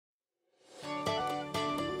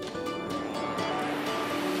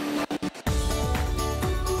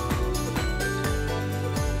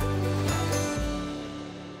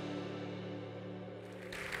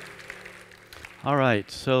All right.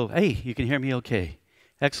 So, hey, you can hear me okay.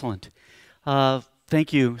 Excellent.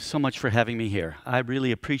 Thank you so much for having me here. I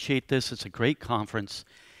really appreciate this. It's a great conference.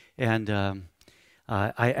 And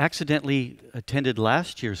I accidentally attended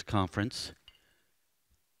last year's conference.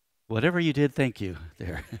 Whatever you did, thank you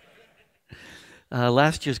there.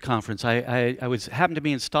 Last year's conference, I was happened to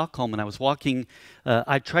be in Stockholm, and I was walking.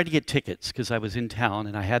 I tried to get tickets because I was in town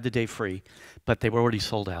and I had the day free, but they were already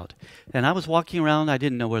sold out. And I was walking around. I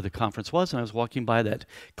didn't know where the conference was, and I was walking by that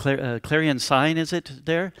Clarion sign. Is it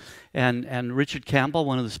there? And Richard Campbell,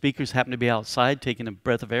 one of the speakers, happened to be outside taking a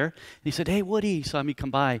breath of air. And he said, "Hey, Woody," he saw me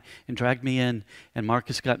come by and dragged me in. And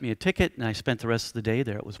Marcus got me a ticket, and I spent the rest of the day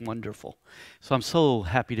there. It was wonderful. So I'm so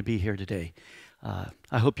happy to be here today.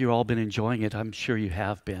 I hope you've all been enjoying it. I'm sure you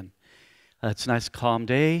have been. It's a nice, calm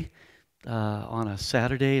day on a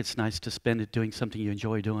Saturday. It's nice to spend it doing something you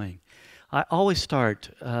enjoy doing. I always start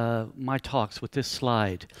my talks with this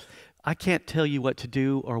slide. I can't tell you what to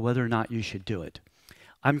do or whether or not you should do it.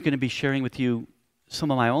 I'm going to be sharing with you some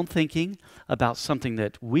of my own thinking about something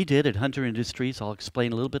that we did at Hunter Industries. I'll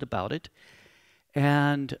explain a little bit about it.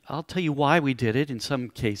 And I'll tell you why we did it in some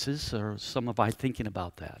cases, or some of my thinking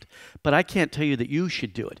about that. But I can't tell you that you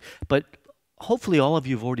should do it. But hopefully all of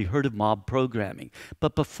you have already heard of mob programming.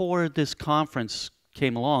 But before this conference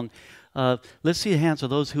came along, let's see the hands of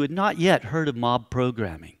those who had not yet heard of mob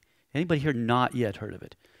programming. Anybody here not yet heard of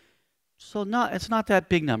it? So it's not that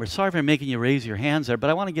big number. Sorry for making you raise your hands there, but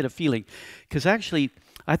I want to get a feeling. Because actually,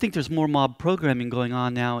 I think there's more mob programming going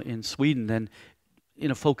on now in Sweden than in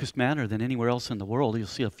a focused manner than anywhere else in the world. You'll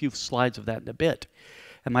see a few slides of that in a bit.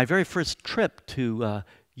 And my very first trip to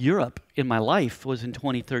Europe in my life was in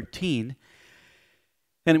 2013.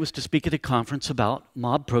 And it was to speak at a conference about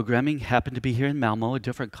mob programming. Happened to be here in Malmo, a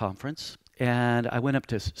different conference. And I went up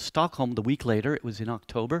to Stockholm the week later. It was in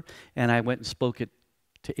October. And I went and spoke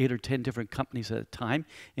to 8 or 10 different companies at a time,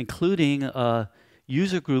 including a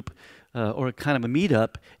user group or a kind of a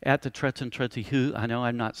meetup at the Tretton. I know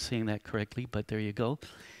I'm not saying that correctly, but there you go.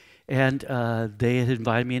 And they had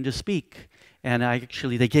invited me in to speak. And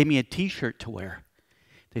they gave me a T-shirt to wear.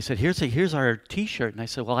 They said, here's our T-shirt. And I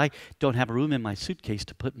said, well, I don't have room in my suitcase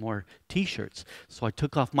to put more T-shirts. So I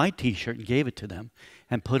took off my T-shirt and gave it to them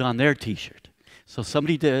and put on their T-shirt. So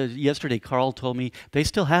somebody yesterday, Carl told me they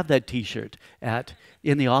still have that T-shirt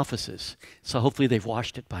in the offices. So hopefully they've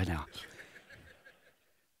washed it by now.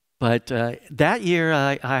 But that year,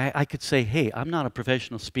 I could say, hey, I'm not a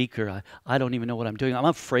professional speaker. I don't even know what I'm doing. I'm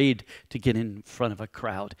afraid to get in front of a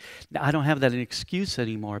crowd. Now, I don't have that an excuse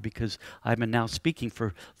anymore because I've been now speaking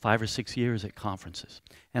for 5 or 6 years at conferences.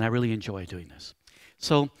 And I really enjoy doing this.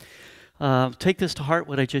 So take this to heart,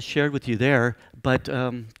 what I just shared with you there. But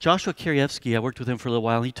Joshua Kirievsky, I worked with him for a little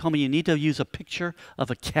while, and he told me you need to use a picture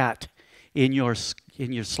of a cat in your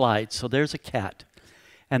slides. So there's a cat.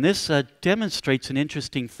 And this demonstrates an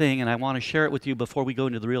interesting thing, and I want to share it with you before we go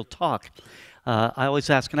into the real talk. I always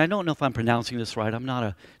ask, and I don't know if I'm pronouncing this right. I'm not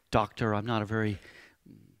a doctor. I'm not a very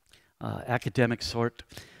academic sort.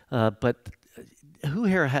 But who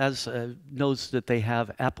here knows that they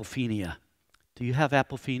have apophenia? Do you have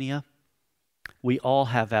apophenia? We all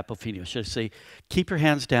have apophenia. Should I say, keep your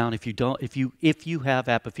hands down if you don't. If you have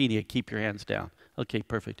apophenia, keep your hands down. Okay,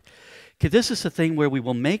 perfect. Okay, this is the thing where we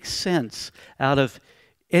will make sense out of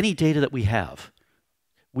any data that we have.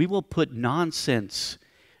 We will put nonsense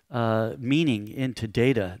meaning into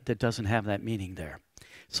data that doesn't have that meaning there.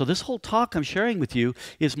 So this whole talk I'm sharing with you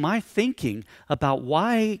is my thinking about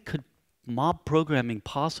why could mob programming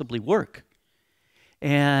possibly work.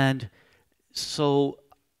 And so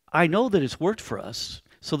I know that it's worked for us.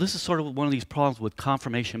 So this is sort of one of these problems with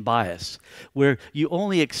confirmation bias, where you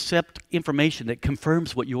only accept information that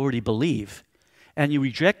confirms what you already believe, and you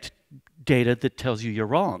reject data that tells you you're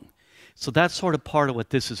wrong. So that's sort of part of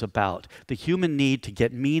what this is about, the human need to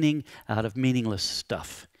get meaning out of meaningless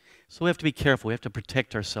stuff. So we have to be careful. We have to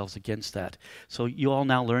protect ourselves against that. So you all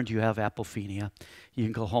now learned you have apophenia. You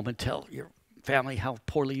can go home and tell your family how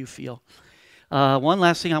poorly you feel. One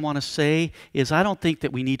last thing I want to say is I don't think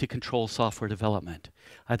that we need to control software development.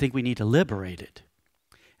 I think we need to liberate it.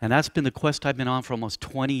 And that's been the quest I've been on for almost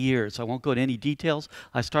 20 years. I won't go into any details.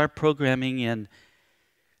 I started programming in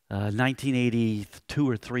 1982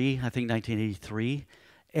 or 3, I think 1983.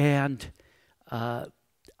 And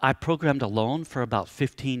I programmed alone for about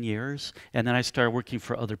 15 years, and then I started working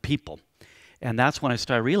for other people. And that's when I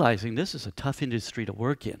started realizing this is a tough industry to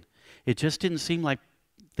work in. It just didn't seem like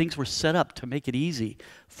things were set up to make it easy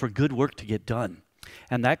for good work to get done.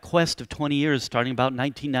 And that quest of 20 years, starting about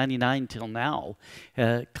 1999 till now,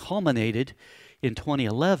 culminated in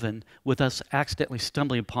 2011 with us accidentally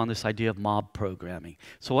stumbling upon this idea of mob programming.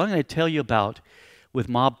 So what I'm going to tell you about with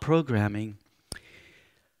mob programming,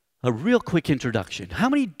 a real quick introduction. How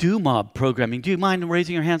many do mob programming? Do you mind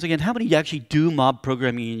raising your hands again? How many actually do mob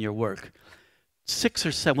programming in your work? 6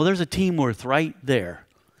 or 7. Well, there's a team worth right there.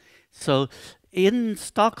 So in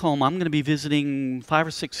Stockholm, I'm going to be visiting 5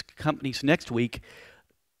 or 6 companies next week.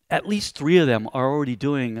 At least 3 of them are already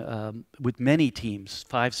doing, with many teams,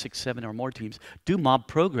 5, 6, 7 or more teams, do mob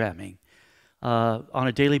programming on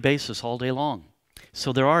a daily basis all day long.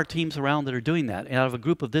 So there are teams around that are doing that. And out of a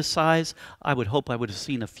group of this size, I would hope I would have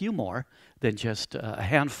seen a few more than just a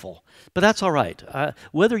handful. But that's all right.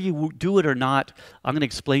 Whether you do it or not, I'm going to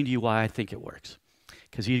explain to you why I think it works.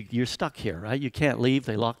 Because you're stuck here, right? You can't leave.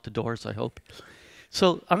 They locked the doors, I hope.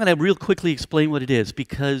 So I'm going to real quickly explain what it is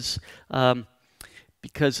because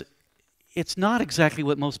it's not exactly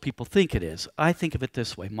what most people think it is. I think of it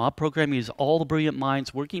this way. Mob programming is all the brilliant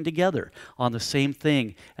minds working together on the same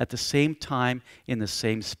thing at the same time in the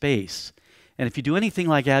same space. And if you do anything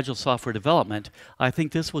like Agile software development, I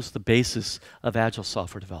think this was the basis of Agile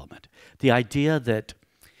software development. The idea that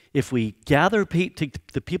if we gather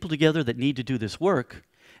the people together that need to do this work,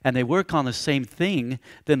 and they work on the same thing,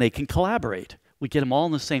 then they can collaborate. We get them all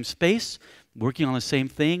in the same space, working on the same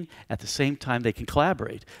thing, at the same time they can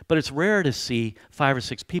collaborate. But it's rare to see 5 or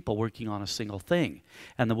 6 people working on a single thing.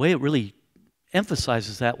 And the way it really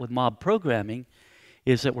emphasizes that with mob programming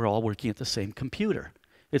is that we're all working at the same computer.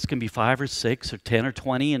 It's going to be 5 or 6 or 10 or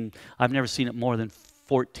 20, and I've never seen it more than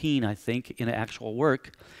 14, I think, in actual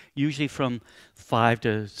work. Usually from 5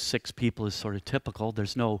 to 6 people is sort of typical.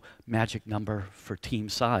 There's no magic number for team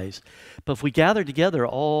size. But if we gather together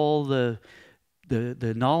all the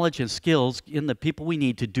knowledge and skills in the people we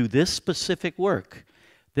need to do this specific work,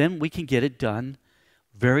 then we can get it done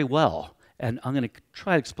very well. And I'm going to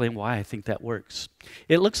try to explain why I think that works.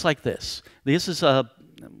 It looks like this. This is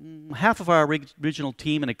half of our original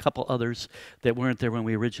team and a couple others that weren't there when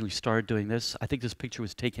we originally started doing this. I think this picture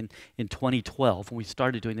was taken in 2012, and we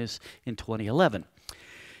started doing this in 2011.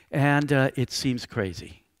 And it seems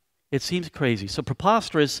crazy. It seems crazy. So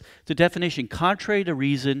preposterous, the definition, contrary to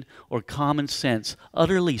reason or common sense,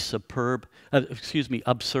 utterly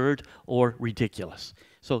absurd or ridiculous.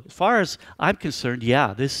 So as far as I'm concerned,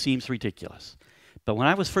 yeah, this seems ridiculous. But when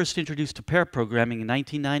I was first introduced to pair programming in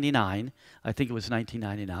 1999, I think it was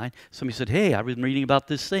 1999, somebody said, hey, I've been reading about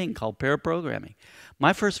this thing called pair programming.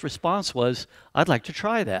 My first response was, I'd like to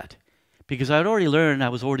try that. Because I'd already learned, I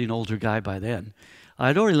was already an older guy by then,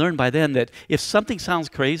 I'd already learned by then that if something sounds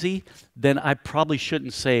crazy, then I probably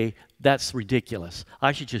shouldn't say, that's ridiculous.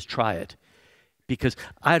 I should just try it. Because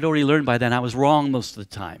I'd already learned by then I was wrong most of the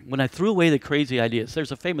time. When I threw away the crazy ideas,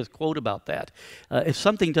 there's a famous quote about that. If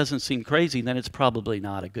something doesn't seem crazy, then it's probably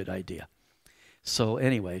not a good idea. So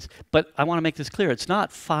anyways, but I want to make this clear. It's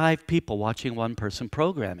not 5 people watching one person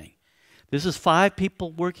programming. This is 5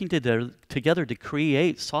 people working together to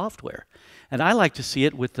create software. And I like to see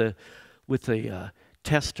it with a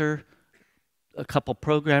tester, a couple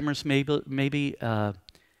programmers, maybe a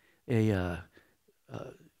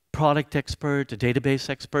product expert, a database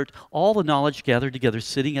expert, all the knowledge gathered together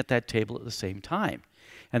sitting at that table at the same time.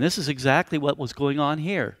 And this is exactly what was going on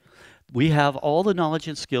here. We have all the knowledge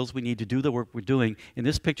and skills we need to do the work we're doing. In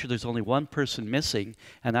this picture, there's only one person missing,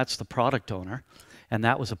 and that's the product owner. And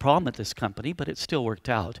that was a problem at this company, but it still worked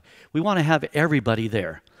out. We want to have everybody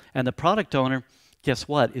there. And the product owner, guess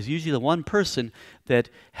what, is usually the one person that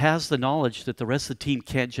has the knowledge that the rest of the team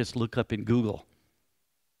can't just look up in Google.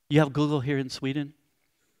 You have Google here in Sweden?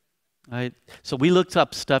 Right. So we looked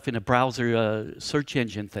up stuff in a browser search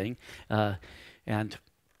engine thing, and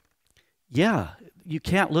yeah, you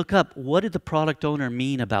can't look up what did the product owner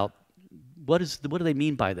mean about, what do they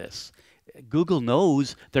mean by this? Google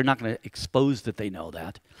knows they're not going to expose that they know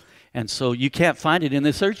that, and so you can't find it in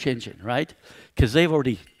the search engine, right? Because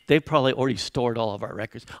they've probably already stored all of our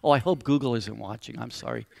records. Oh, I hope Google isn't watching. I'm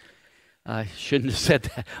sorry. I shouldn't have said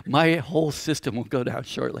that. My whole system will go down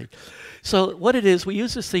shortly. So what it is, we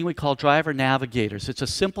use this thing we call driver navigators. It's a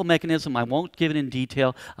simple mechanism. I won't give it in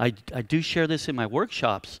detail. I do share this in my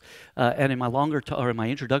workshops, and in my in my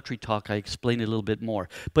introductory talk, I explain it a little bit more.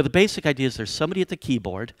 But the basic idea is there's somebody at the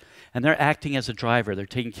keyboard, and they're acting as a driver. They're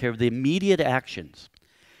taking care of the immediate actions.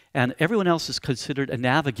 And everyone else is considered a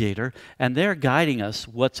navigator, and they're guiding us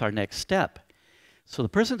what's our next step. So the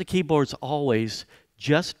person at the keyboard is always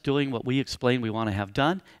just doing what we explain we want to have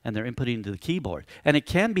done, and they're inputting into the keyboard. And it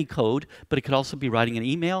can be code, but it could also be writing an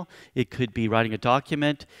email. It could be writing a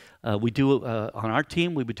document. On our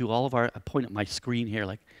team, we would do all of our, I point at my screen here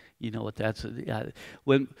like, You know what that's,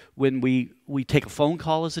 when we take a phone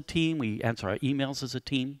call as a team, we answer our emails as a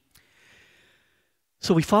team.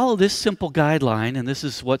 So we follow this simple guideline, and this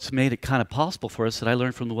is what's made it kind of possible for us that I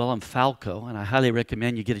learned from Llewellyn Falco, and I highly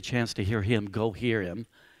recommend you get a chance to hear him, go hear him.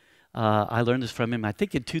 I learned this from him, I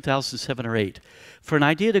think in 2007 or 8. For an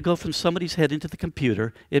idea to go from somebody's head into the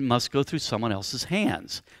computer, it must go through someone else's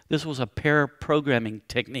hands. This was a pair programming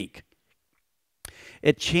technique.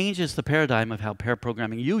 It changes the paradigm of how pair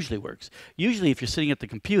programming usually works. Usually if you're sitting at the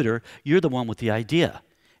computer, you're the one with the idea.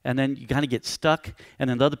 And then you kind of get stuck, and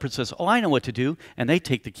then the other person says, oh, I know what to do, and they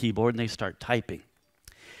take the keyboard and they start typing.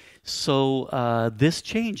 So this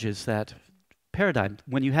changes that paradigm.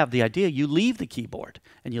 When you have the idea, you leave the keyboard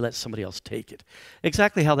and you let somebody else take it.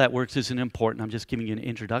 Exactly how that works isn't important. I'm just giving you an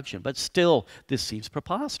introduction. But still, this seems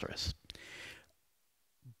preposterous.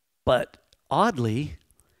 But oddly,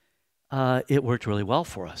 it worked really well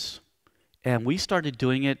for us. And we started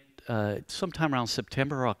doing it sometime around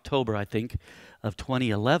September or October, I think, of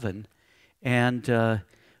 2011. And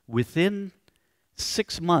within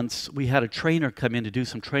 6 months, we had a trainer come in to do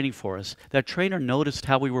some training for us. That trainer noticed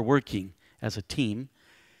how we were working as a team.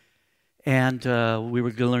 And we were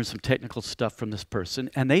going to learn some technical stuff from this person.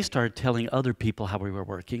 And they started telling other people how we were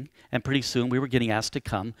working. And pretty soon, we were getting asked to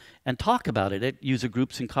come and talk about it at user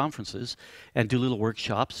groups and conferences and do little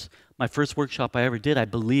workshops. My first workshop I ever did, I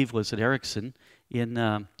believe, was at Ericsson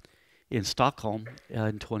in Stockholm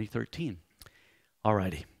in 2013.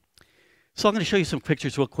 Alrighty. So I'm going to show you some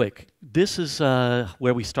pictures real quick. This is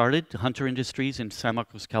where we started, Hunter Industries in San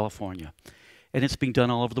Marcos, California. And it's being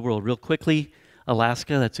done all over the world. Real quickly,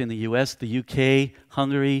 Alaska, that's in the US, the UK,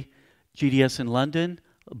 Hungary, GDS in London,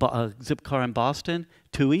 Zipcar in Boston,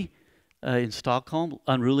 TUI in Stockholm,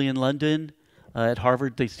 Unruly in London. At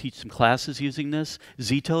Harvard, they teach some classes using this.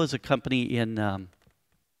 Zito is a company in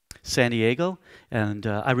San Diego, and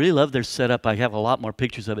I really love their setup. I have a lot more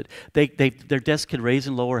pictures of it. Their desks can raise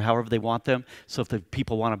and lower however they want them, so if the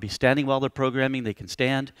people want to be standing while they're programming, they can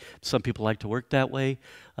stand. Some people like to work that way.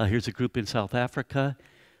 Here's a group in South Africa.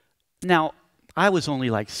 Now, I was only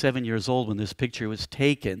like 7 years old when this picture was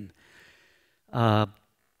taken,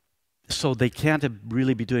 so they can't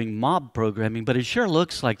really be doing mob programming, but it sure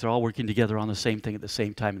looks like they're all working together on the same thing at the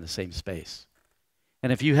same time in the same space.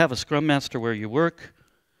 And if you have a Scrum Master where you work,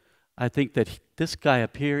 I think that this guy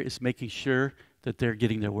up here is making sure that they're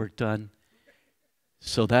getting their work done.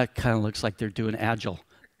 So that kind of looks like they're doing Agile,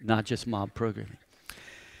 not just mob programming.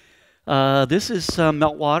 This is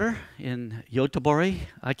Meltwater in Göteborg.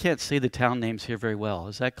 I can't say the town names here very well.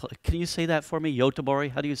 Is that can you say that for me?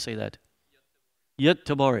 Göteborg? How do you say that?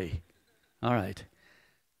 Göteborg. All right.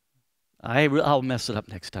 I'll mess it up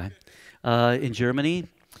next time. In Germany,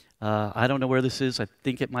 I don't know where this is. I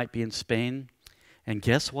think it might be in Spain. And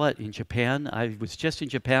guess what? In Japan, I was just in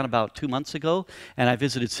Japan about 2 months ago, and I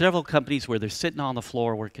visited several companies where they're sitting on the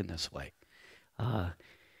floor working this way.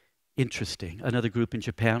 Interesting. Another group in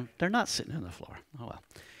Japan, they're not sitting on the floor. Oh well.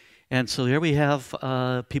 And so here we have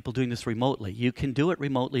people doing this remotely. You can do it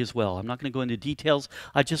remotely as well. I'm not going to go into details.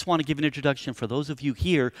 I just want to give an introduction for those of you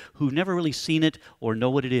here who've never really seen it or know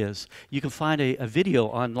what it is. You can find a video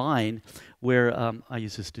online where, I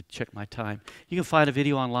use this to check my time. You can find a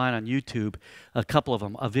video online on YouTube, a couple of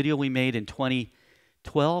them. A video we made in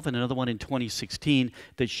 2012 and another one in 2016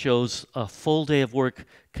 that shows a full day of work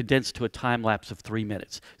condensed to a time lapse of 3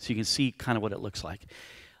 minutes. So you can see kind of what it looks like.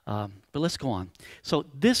 But let's go on. So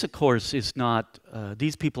this, of course, is not,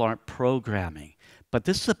 these people aren't programming. But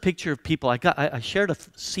this is a picture of people. I shared a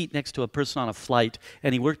seat next to a person on a flight,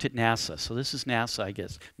 and he worked at NASA. So this is NASA, I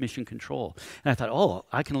guess, mission control. And I thought, oh,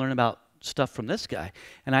 I can learn about stuff from this guy.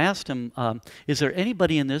 And I asked him, is there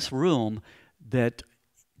anybody in this room that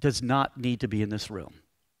does not need to be in this room?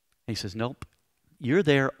 And he says, nope. You're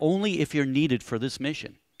there only if you're needed for this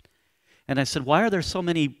mission. And I said, why are there so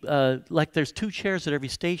many, like there's 2 chairs at every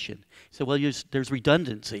station? He said, well, there's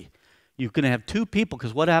redundancy. You're going to have 2 people,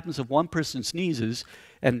 because what happens if one person sneezes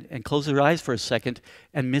and closes their eyes for a second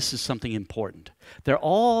and misses something important? They're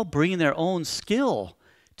all bringing their own skill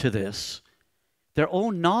to this, their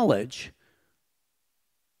own knowledge.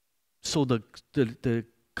 So the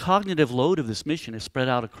cognitive load of this mission is spread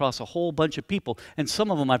out across a whole bunch of people. And some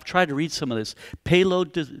of them, I've tried to read some of this,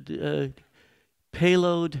 payload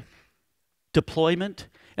deployment,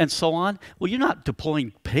 and so on. Well, you're not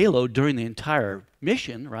deploying payload during the entire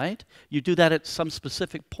mission, right? You do that at some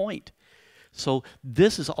specific point. So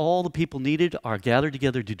this is all the people needed are gathered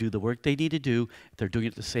together to do the work they need to do. They're doing it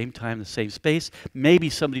at the same time, the same space. Maybe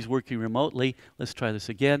somebody's working remotely. Let's try this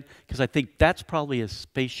again, because I think that's probably a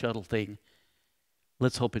space shuttle thing.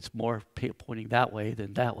 Let's hope it's more pointing that way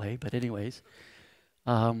than that way, but anyways.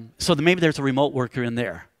 So maybe there's a remote worker in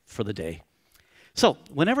there for the day. So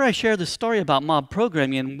whenever I share this story about mob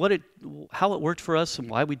programming and how it worked for us and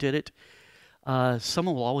why we did it,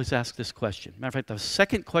 someone will always ask this question. Matter of fact, the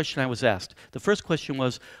second question I was asked, the first question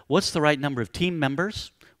was, what's the right number of team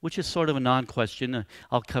members? Which is sort of a non-question.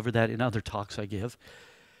 I'll cover that in other talks I give.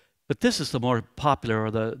 But this is the more popular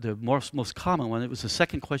or the most common one. It was the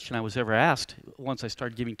second question I was ever asked once I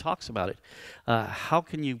started giving talks about it. How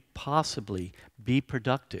can you possibly be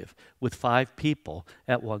productive with 5 people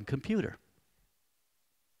at one computer?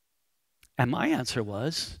 And my answer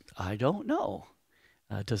was, I don't know.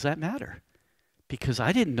 Does that matter? Because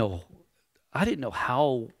I didn't know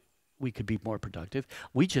how we could be more productive.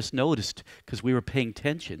 We just noticed, because we were paying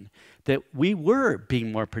attention, that we were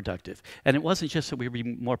being more productive. And it wasn't just that we were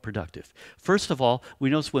being more productive. First of all, we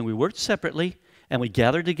noticed when we worked separately and we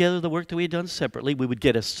gathered together the work that we had done separately, we would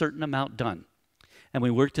get a certain amount done. And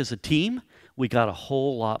when we worked as a team, we got a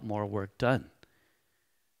whole lot more work done.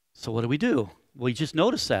 So what do? We just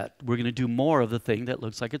noticed that. We're going to do more of the thing that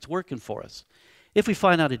looks like it's working for us. If we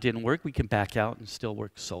find out it didn't work, we can back out and still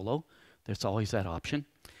work solo. There's always that option.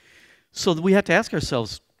 So we have to ask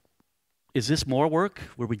ourselves, is this more work?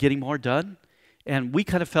 Were we getting more done? And we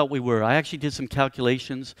kind of felt we were. I actually did some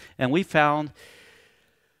calculations, and we found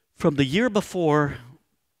from the year before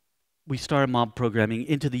we started mob programming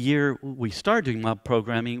into the year we started doing mob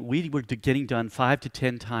programming, we were getting done 5 to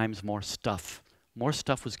 10 times more stuff. More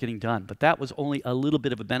stuff was getting done, but that was only a little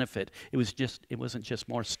bit of a benefit. It wasn't just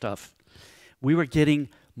more stuff. We were getting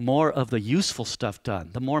more of the useful stuff done.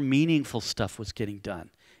 The more meaningful stuff was getting done.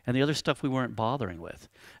 And the other stuff we weren't bothering with.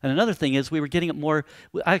 And another thing is we were getting it more,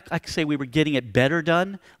 I could say we were getting it better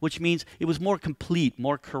done, which means it was more complete,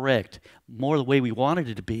 more correct, more the way we wanted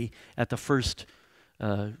it to be at the first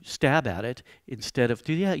stab at it, instead of,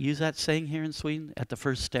 do you use that saying here in Sweden, at the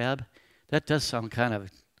first stab? That does sound kind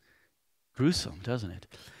of gruesome, doesn't it?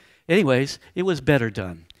 Anyways, it was better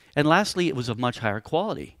done. And lastly, it was of much higher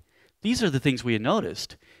quality. These are the things we had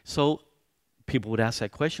noticed. So people would ask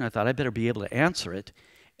that question. I thought I better be able to answer it.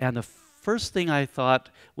 And the first thing I thought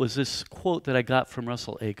was this quote that I got from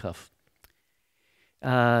Russell Acuff.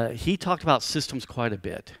 He talked about systems quite a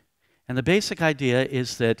bit. And the basic idea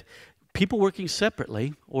is that people working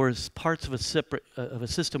separately, or as parts of a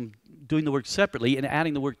system doing the work separately and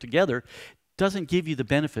adding the work together, doesn't give you the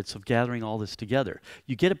benefits of gathering all this together.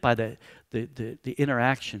 You get it by the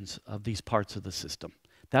interactions of these parts of the system.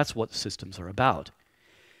 That's what systems are about.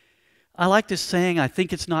 I like this saying. I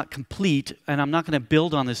think it's not complete, and I'm not going to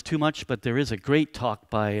build on this too much, but there is a great talk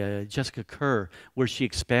by Jessica Kerr where she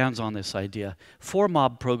expands on this idea for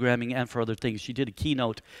mob programming and for other things. She did a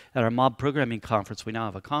keynote at our mob programming conference. We now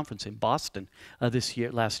have a conference in Boston this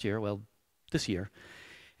year,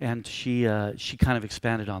 and she kind of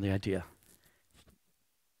expanded on the idea.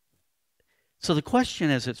 So the question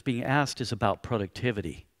as it's being asked is about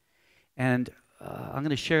productivity. And I'm going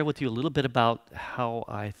to share with you a little bit about how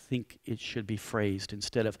I think it should be phrased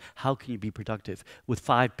instead of how can you be productive with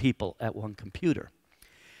 5 people at one computer.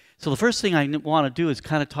 So the first thing I want to do is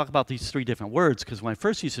kind of talk about these 3 different words, because when I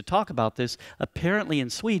first used to talk about this, apparently in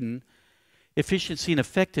Sweden, efficiency and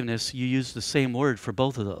effectiveness, you use the same word for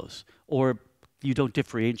both of those, or you don't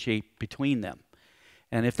differentiate between them.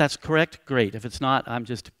 And if that's correct, great. If it's not, I'm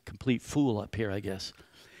just a complete fool up here, I guess.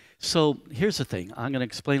 So here's the thing. I'm going to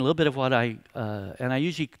explain a little bit of what and I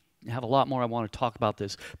usually have a lot more I want to talk about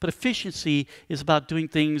this. But efficiency is about doing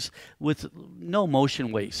things with no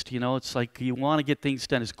motion waste. You know, it's like you want to get things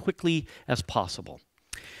done as quickly as possible.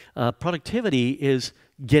 Productivity is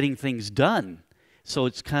getting things done. So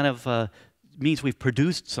it's kind of means we've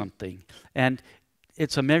produced something. And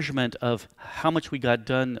it's a measurement of how much we got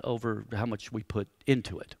done over how much we put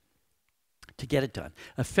into it to get it done.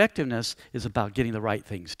 Effectiveness is about getting the right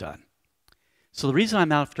things done. So the reason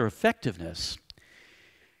I'm after effectiveness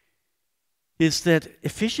is that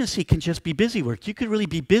efficiency can just be busy work. You could really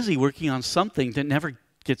be busy working on something that never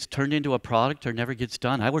gets turned into a product or never gets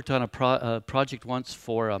done. I worked on a project once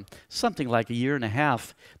for something like 1.5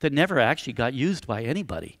 years that never actually got used by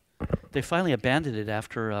anybody. They finally abandoned it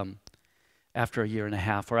after 1.5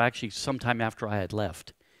 years, or actually sometime after I had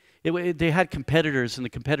left. They had competitors, and the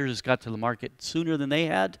competitors got to the market sooner than they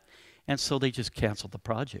had, and so they just canceled the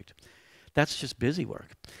project. That's just busy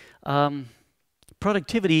work.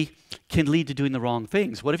 Productivity can lead to doing the wrong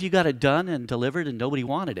things. What if you got it done and delivered and nobody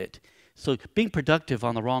wanted it? So being productive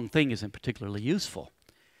on the wrong thing isn't particularly useful.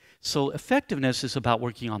 So effectiveness is about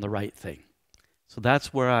working on the right thing. So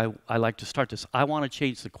that's where I like to start this. I want to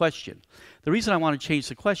change the question. The reason I want to change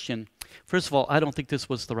the question, first of all, I don't think this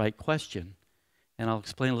was the right question. and I'll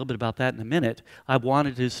explain a little bit about that in a minute, I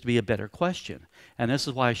wanted this to be a better question. And this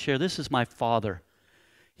is why I share. This is my father.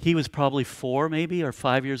 He was probably 4 maybe or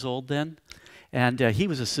 5 years old then. And he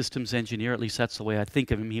was a systems engineer, at least that's the way I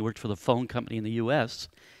think of him. He worked for the phone company in the U.S.,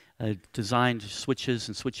 designed switches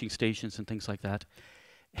and switching stations and things like that.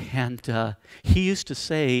 And he used to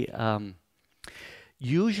say,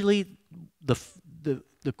 usually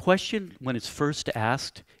the question when it's first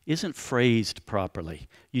asked isn't phrased properly.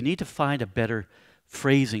 You need to find a better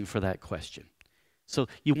phrasing for that question. So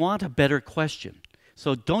you want a better question.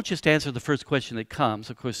 So don't just answer the first question that comes.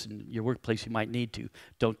 Of course, in your workplace you might need to.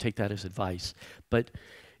 Don't take that as advice. But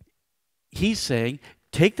he's saying,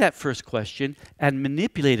 take that first question and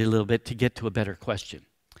manipulate it a little bit to get to a better question.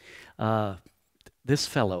 This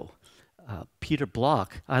fellow, Peter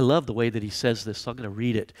Block, I love the way that he says this, so I'm going to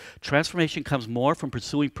read it. Transformation comes more from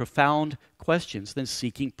pursuing profound questions than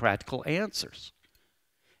seeking practical answers.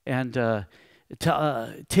 And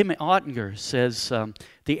Tim Ottinger says,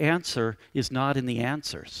 the answer is not in the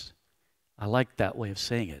answers. I like that way of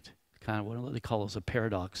saying it. Kind of what they call those a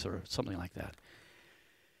paradox or something like that.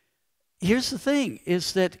 Here's the thing,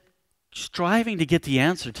 is that striving to get the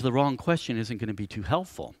answer to the wrong question isn't going to be too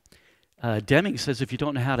helpful. Deming says if you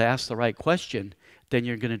don't know how to ask the right question, then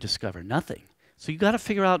you're going to discover nothing. So you've got to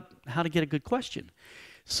figure out how to get a good question.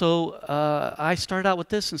 So I started out with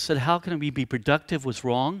this and said, how can we be productive was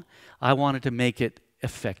wrong. I wanted to make it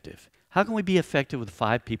effective. How can we be effective with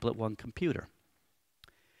 5 people at one computer?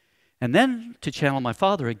 And then to channel my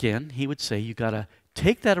father again, he would say, you got to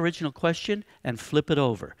take that original question and flip it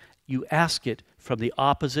over. You ask it from the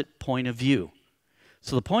opposite point of view.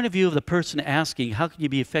 So the point of view of the person asking, how can you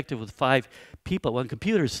be effective with 5 people at one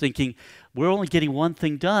computer, is thinking, we're only getting one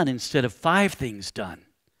thing done instead of 5 things done.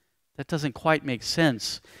 That doesn't quite make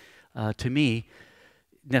sense to me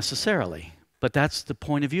necessarily, but that's the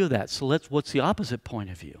point of view of that. So what's the opposite point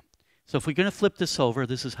of view? So if we're going to flip this over,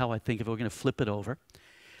 this is how I think of it, we're going to flip it over.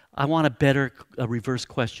 I want a reverse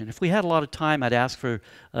question. If we had a lot of time, I'd ask for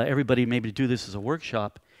everybody maybe to do this as a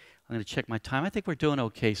workshop. I'm going to check my time. I think we're doing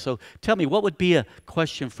okay. So tell me, what would be a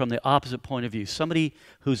question from the opposite point of view? Somebody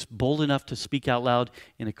who's bold enough to speak out loud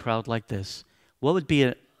in a crowd like this. What would be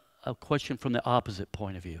a question from the opposite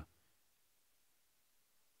point of view?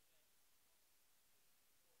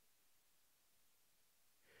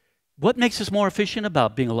 What makes us more efficient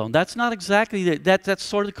about being alone? That's not exactly, that's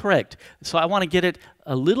sort of correct. So I want to get it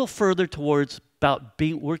a little further towards about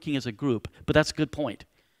working as a group, but that's a good point.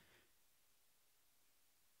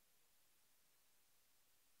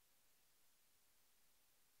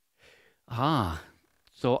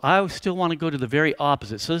 So I still want to go to the very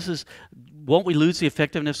opposite. So this is, won't we lose the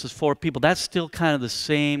effectiveness of 4 people? That's still kind of the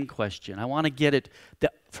same question. I want to get it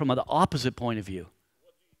from the opposite point of view.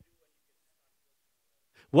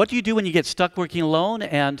 What do you do when you get stuck working alone?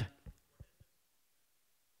 And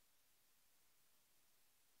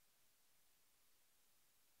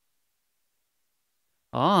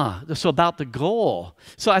so about the goal.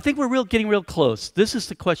 So I think we're getting real close. This is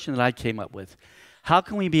the question that I came up with. How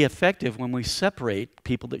can we be effective when we separate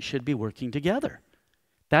people that should be working together?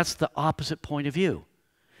 That's the opposite point of view.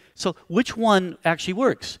 So which one actually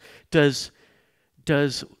works? Does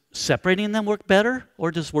separating them work better,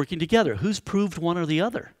 or does working together? Who's proved one or the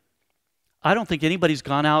other? I don't think anybody's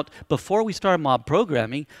gone out, before we started mob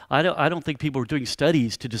programming, I don't think people were doing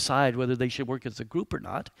studies to decide whether they should work as a group or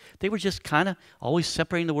not. They were just kind of always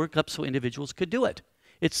separating the work up so individuals could do it.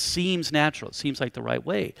 It seems natural. It seems like the right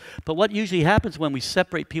way. But what usually happens when we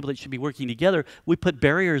separate people that should be working together, we put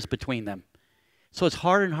barriers between them. So it's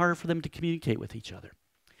harder and harder for them to communicate with each other.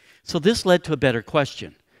 So this led to a better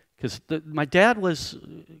question. Because my dad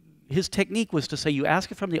his technique was to say, you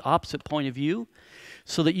ask it from the opposite point of view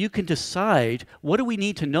so that you can decide, what do we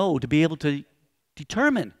need to know to be able to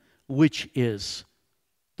determine which is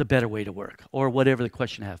the better way to work, or whatever the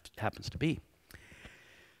question happens to be.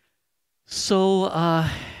 So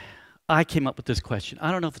I came up with this question.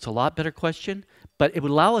 I don't know if it's a lot better question, but it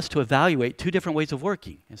would allow us to evaluate 2 different ways of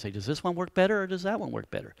working and say, does this one work better or does that one work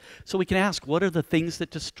better? So we can ask, what are the things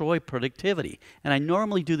that destroy productivity? And I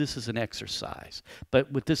normally do this as an exercise, but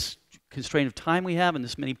with this constraint of time we have and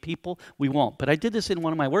this many people, we won't. But I did this in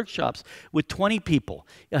one of my workshops with 20 people,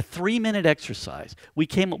 a 3-minute exercise. We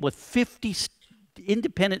came up with 50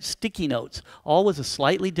 independent sticky notes, all with a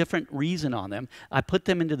slightly different reason on them. I put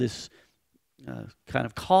them into this kind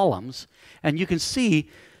of columns, and you can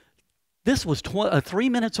see this was 3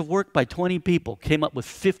 minutes of work by 20 people, came up with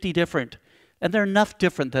 50 different, and they're enough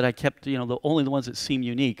different that I kept, only the ones that seem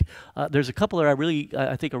unique. There's a couple that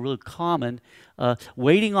I think are really common.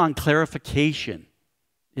 Waiting on clarification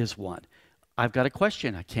is one. I've got a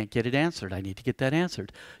question. I can't get it answered. I need to get that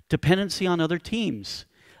answered. Dependency on other teams,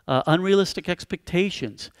 unrealistic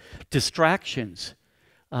expectations, distractions,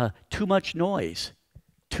 too much noise,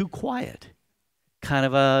 too quiet. Kind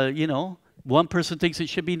of a, one person thinks it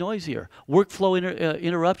should be noisier. Workflow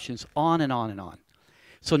interruptions, on and on and on.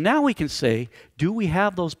 So now we can say, do we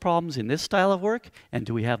have those problems in this style of work? And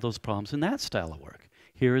do we have those problems in that style of work?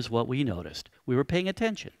 Here is what we noticed. We were paying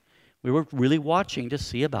attention. We were really watching to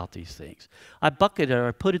see about these things. I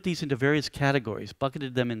put these into various categories,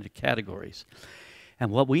 bucketed them into categories.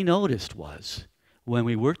 And what we noticed was, when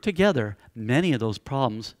we worked together, many of those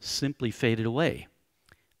problems simply faded away.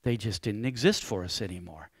 They just didn't exist for us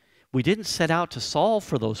anymore. We didn't set out to solve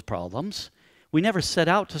for those problems. We never set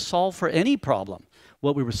out to solve for any problem.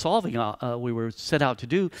 What we were set out to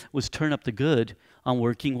do was turn up the good on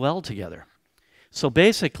working well together. So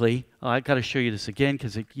basically, I've got to show you this again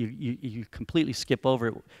because you completely skip over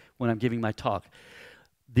it when I'm giving my talk.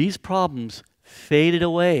 These problems faded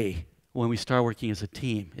away when we start working as a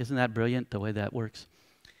team. Isn't that brilliant, the way that works?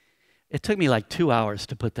 It took me like 2 hours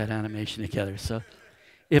to put that animation together. So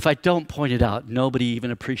if I don't point it out, nobody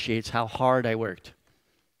even appreciates how hard I worked.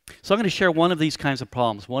 So I'm going to share one of these kinds of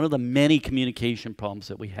problems, one of the many communication problems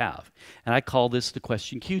that we have. And I call this the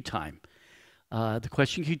question queue time. The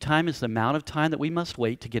question queue time is the amount of time that we must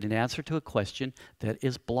wait to get an answer to a question that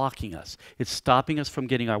is blocking us. It's stopping us from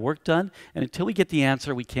getting our work done, and until we get the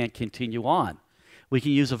answer, we can't continue on. We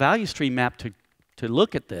can use a value stream map to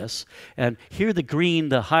look at this, and here the green,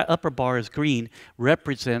 the upper bar is green,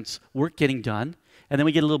 represents work getting done. And then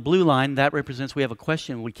we get a little blue line, that represents we have a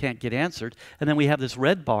question we can't get answered. And then we have this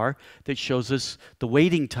red bar that shows us the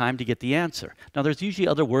waiting time to get the answer. Now there's usually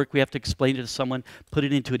other work. We have to explain it to someone, put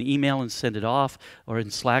it into an email and send it off, or in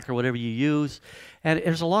Slack or whatever you use. And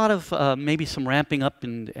there's a lot of maybe some ramping up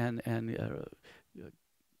and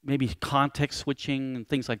maybe context switching and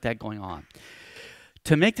things like that going on.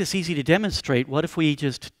 To make this easy to demonstrate, what if we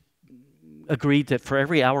just agreed that for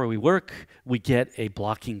every hour we work, we get a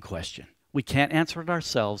blocking question? We can't answer it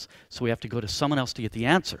ourselves, so we have to go to someone else to get the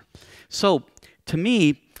answer. So, to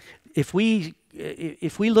me, if we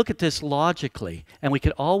look at this logically, and we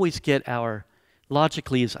could always get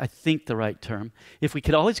logically is, I think, the right term. If we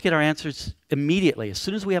could always get our answers immediately, as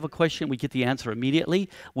soon as we have a question, we get the answer immediately,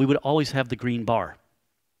 we would always have the green bar.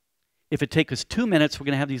 If it takes us 2 minutes, we're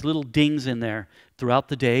going to have these little dings in there throughout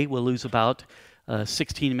the day. We'll lose about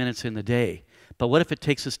 16 minutes in the day. But what if it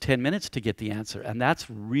takes us 10 minutes to get the answer? And that's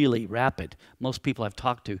really rapid. Most people I've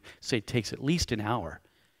talked to say it takes at least an hour.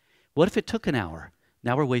 What if it took an hour?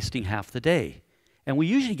 Now we're wasting half the day. And we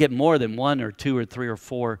usually get more than 1 or 2 or 3 or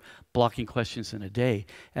 4 blocking questions in a day.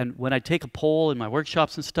 And when I take a poll in my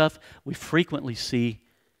workshops and stuff, we frequently see,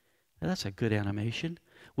 that's a good animation.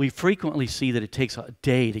 We frequently see that it takes a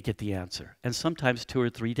day to get the answer, and sometimes 2 or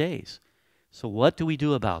 3 days. So what do we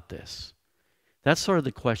do about this? That's sort of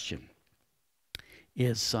the question.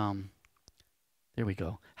 There we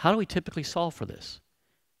go. How do we typically solve for this?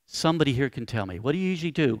 Somebody here can tell me. What do you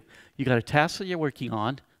usually do? You got a task that you're working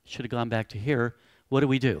on. Should have gone back to here. What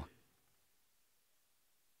do?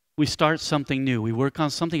 We start something new. We work on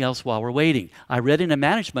something else while we're waiting. I read in a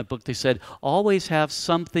management book, they said, always have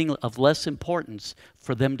something of less importance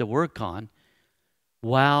for them to work on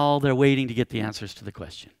while they're waiting to get the answers to the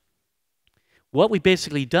question. What we've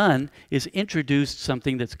basically done is introduced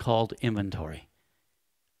something that's called inventory.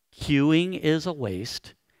 Queuing is a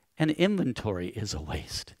waste, and inventory is a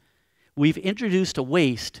waste. We've introduced a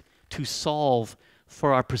waste to solve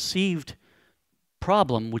for our perceived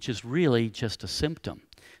problem, which is really just a symptom.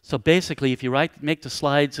 So basically, if you make the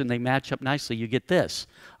slides and they match up nicely, you get this.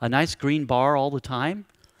 A nice green bar all the time,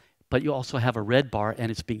 but you also have a red bar,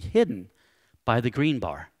 and it's being hidden by the green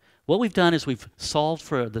bar. What we've done is we've solved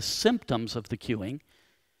for the symptoms of the queuing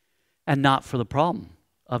and not for the problem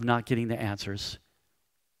of not getting the answers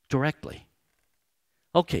directly.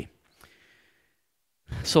 Okay.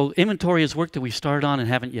 So inventory is work that we started on and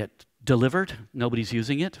haven't yet delivered. Nobody's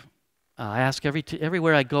using it. I ask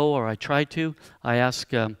everywhere I go, or I try to, I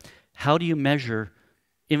ask, how do you measure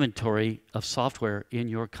inventory of software in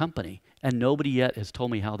your company? And nobody yet has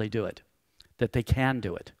told me how they do it, that they can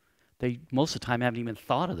do it. They, most of the time, haven't even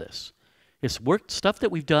thought of this. It's stuff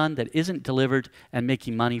that we've done that isn't delivered and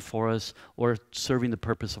making money for us or serving the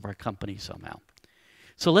purpose of our company somehow.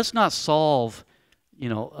 So let's not solve,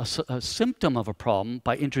 a symptom of a problem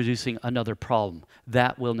by introducing another problem.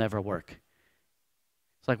 That will never work.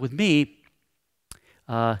 It's like with me,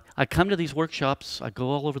 I come to these workshops. I go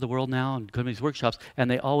all over the world now and go to these workshops, and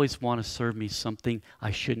they always want to serve me something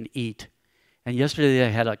I shouldn't eat. And yesterday I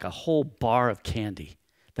had like a whole bar of candy,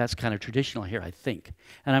 That's kind of traditional here, I think.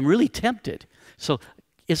 And I'm really tempted. So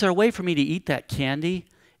is there a way for me to eat that candy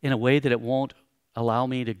in a way that it won't allow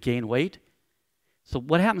me to gain weight? So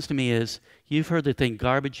what happens to me is, you've heard the thing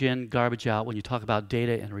garbage in, garbage out when you talk about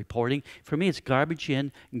data and reporting. For me, it's garbage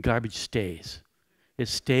in and garbage stays. It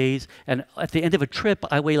stays. And at the end of a trip,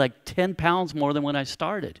 I weigh like 10 pounds more than when I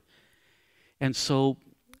started. And so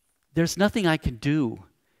there's nothing I can do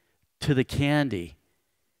to the candy,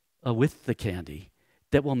 with the candy,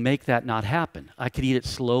 that will make that not happen. I could eat it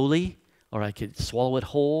slowly, or I could swallow it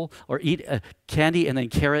whole, or eat a candy and then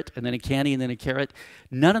carrot, and then a candy and then a carrot.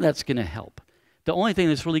 None of that's going to help. The only thing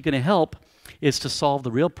that's really going to help is to solve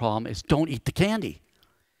the real problem is don't eat the candy.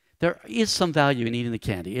 There is some value in eating the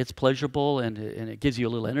candy. It's pleasurable and it gives you a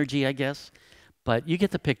little energy, I guess. But you get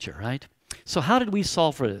the picture, right? So how did we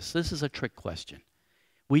solve for this? This is a trick question.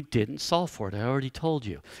 We didn't solve for it. I already told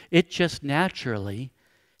you. It just naturally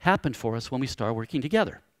happened for us when we started working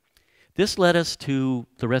together. This led us to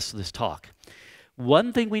the rest of this talk.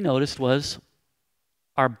 One thing we noticed was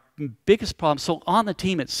our biggest problem, so on the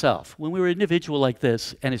team itself, when we were individual like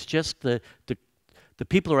this, and it's just the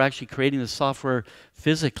people who are actually creating the software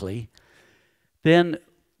physically, then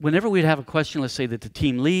whenever we'd have a question, let's say that the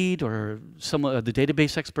team lead or the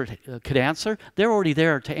database expert could answer, they're already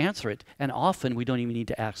there to answer it. And often we don't even need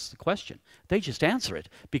to ask the question. They just answer it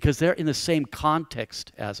because they're in the same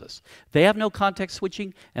context as us. They have no context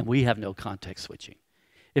switching, and we have no context switching.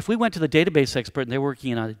 If we went to the database expert and they're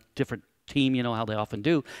working on a different team, you know how they often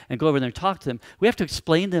do, and go over there and talk to them, we have to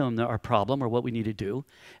explain to them our problem or what we need to do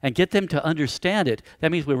and get them to understand it.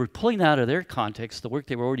 That means we were pulling out of their context the work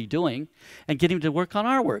they were already doing and getting them to work on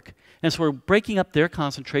our work. And so we're breaking up their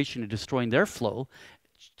concentration and destroying their flow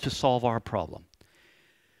to solve our problem.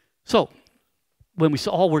 So when we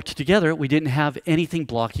all worked together, we didn't have anything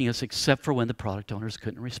blocking us except for when the product owners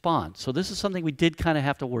couldn't respond. So this is something we did kind of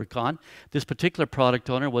have to work on. This particular product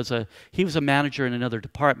owner was a manager in another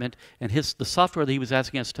department, and the software that he was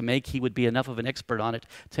asking us to make, he would be enough of an expert on it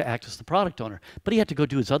to act as the product owner. But he had to go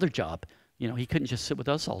do his other job. You know, he couldn't just sit with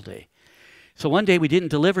us all day. So one day we didn't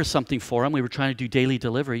deliver something for him. We were trying to do daily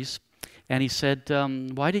deliveries, and he said,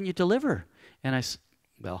 "Why didn't you deliver?" And I said,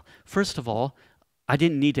 "Well, first of all, I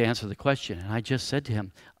didn't need to answer the question." And I just said to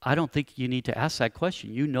him, "I don't think you need to ask that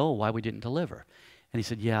question. You know why we didn't deliver." And he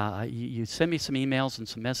said, "Yeah, you sent me some emails and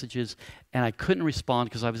some messages, and I couldn't respond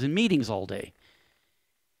because I was in meetings all day."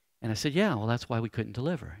 And I said, "Yeah, well, that's why we couldn't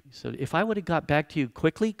deliver." He said, "If I would have got back to you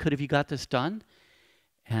quickly, could have you got this done?"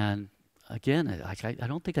 And again, I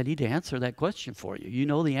don't think I need to answer that question for you. You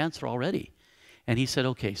know the answer already. And he said,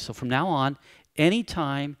 "Okay, so from now on,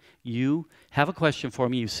 anytime you have a question for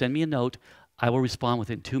me, you send me a note, I will respond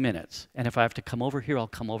within 2 minutes. And if I have to come over here, I'll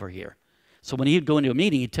come over here." So when he'd go into a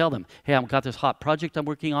meeting, he'd tell them, "Hey, I've got this hot project I'm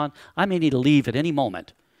working on. I may need to leave at any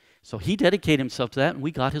moment." So he dedicated himself to that, and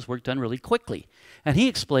we got his work done really quickly. And he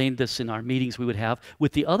explained this in our meetings we would have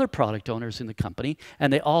with the other product owners in the company,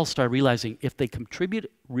 and they all started realizing if they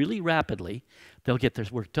contribute really rapidly, they'll get their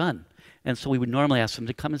work done. And so we would normally ask them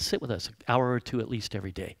to come and sit with us an hour or two at least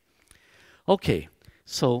every day. Okay,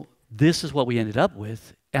 so this is what we ended up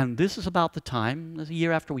with. And this is about the time, a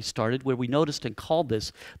year after we started, where we noticed and called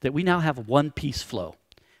this that we now have one-piece flow.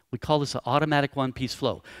 We call this an automatic one-piece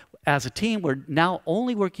flow. As a team, we're now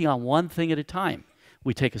only working on one thing at a time.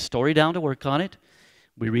 We take a story down to work on it.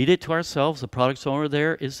 We read it to ourselves. The product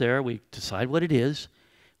owner is there. We decide what it is.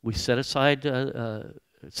 We set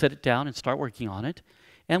it down and start working on it.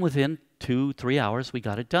 And within 2-3 hours, we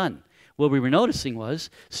got it done. What we were noticing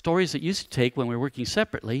was stories that used to take, when we were working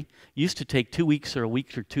separately, used to take 2 weeks or a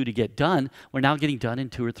week or two to get done, we're now getting done in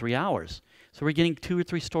 2 or 3 hours. So we're getting 2 or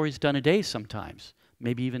 3 stories done a day sometimes,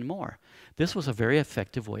 maybe even more. This was a very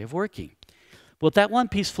effective way of working. Well, that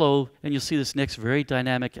one-piece flow, and you'll see this next very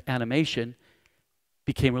dynamic animation,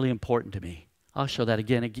 became really important to me. I'll show that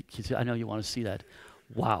again. I know you want to see that.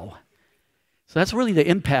 Wow. So that's really the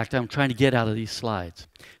impact I'm trying to get out of these slides.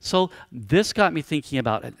 So this got me thinking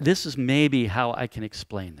about it. This is maybe how I can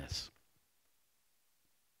explain this.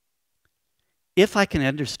 If I can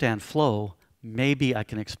understand flow, maybe I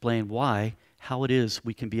can explain how it is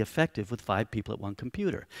we can be effective with 5 people at one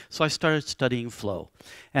computer. So I started studying flow.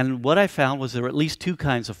 And what I found was there were at least 2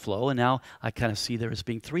 kinds of flow, and now I kind of see there as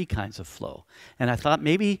being 3 kinds of flow. And I thought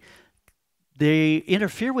maybe they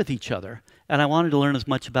interfere with each other, and I wanted to learn as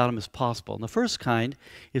much about them as possible. And the first kind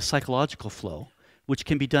is psychological flow, which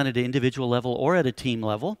can be done at an individual level or at a team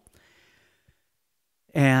level,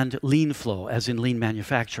 and lean flow, as in lean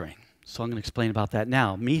manufacturing. So I'm going to explain about that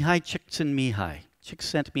now. Mihai Csikszentmihalyi.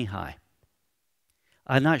 Csikszentmihalyi.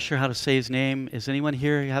 I'm not sure how to say his name. Is anyone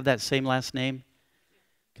here have that same last name?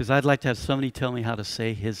 because I'd like to have somebody tell me how to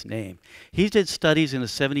say his name. He did studies in the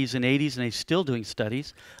 70s and 80s, and he's still doing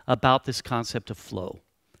studies about this concept of flow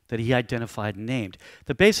that he identified and named.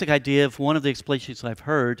 The basic idea of one of the explanations I've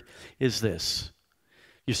heard is this.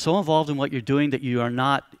 You're so involved in what you're doing that you are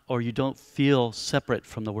not, or you don't feel separate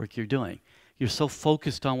from the work you're doing. You're so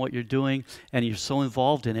focused on what you're doing, and you're so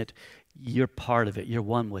involved in it, you're part of it. You're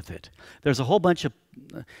one with it. There's a whole bunch of,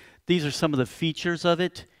 these are some of the features of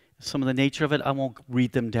it, some of the nature of it. I won't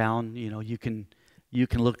read them down. You know, you can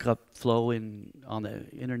look up flow on the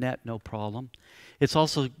internet, no problem. It's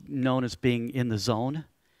also known as being in the zone.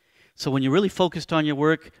 So when you're really focused on your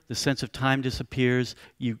work, the sense of time disappears.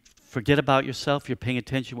 You forget about yourself. You're paying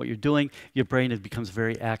attention to what you're doing. Your brain becomes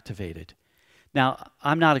very activated. Now,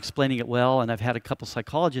 I'm not explaining it well, and I've had a couple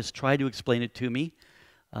psychologists try to explain it to me.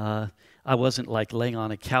 I wasn't like laying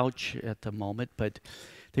on a couch at the moment, but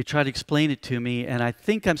they tried to explain it to me, and I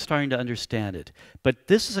think I'm starting to understand it. But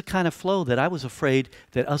this is a kind of flow that I was afraid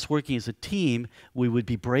that us working as a team, we would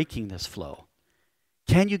be breaking this flow.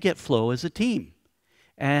 Can you get flow as a team?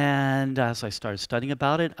 And as I started studying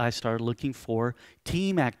about it, I started looking for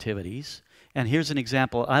team activities. And here's an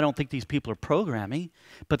example. I don't think these people are programming,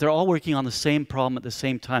 but they're all working on the same problem at the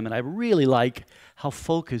same time. And I really like how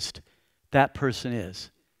focused that person is.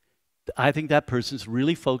 I think that person's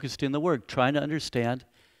really focused in the work, trying to understand.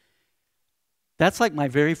 That's like my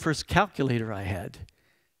very first calculator I had.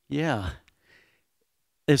 Yeah.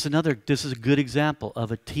 This is a good example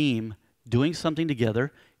of a team doing something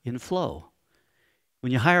together in flow.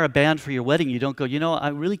 When you hire a band for your wedding, you don't go, you know, I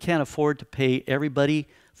really can't afford to pay everybody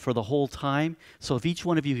for the whole time. So if each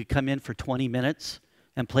one of you could come in for 20 minutes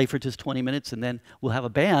and play for just 20 minutes, and then we'll have a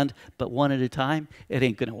band, but one at a time, it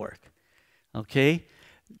ain't going to work. Okay?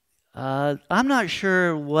 I'm not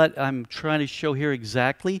sure what I'm trying to show here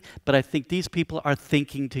exactly, but I think these people are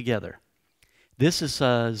thinking together. This is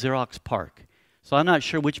Xerox PARC. So I'm not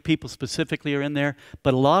sure which people specifically are in there,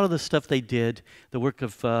 but a lot of the stuff they did, the work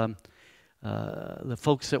of the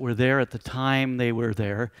folks that were there at the time they were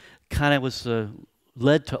there, kind of was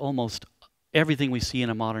led to almost everything we see in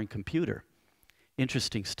a modern computer.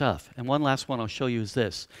 Interesting stuff. And one last one I'll show you is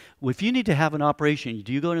this. If you need to have an operation,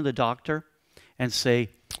 do you go to the doctor and say,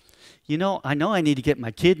 you know I need to get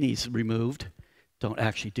my kidneys removed. Don't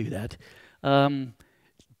actually do that.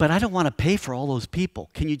 But I don't want to pay for all those people.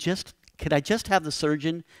 Could I just have the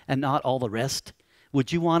surgeon and not all the rest?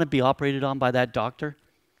 Would you want to be operated on by that doctor?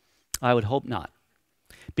 I would hope not.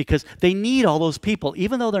 Because they need all those people,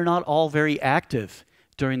 even though they're not all very active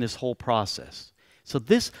during this whole process. So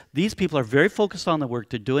these people are very focused on the work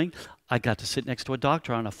they're doing. I got to sit next to a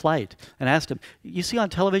doctor on a flight and asked him, you see on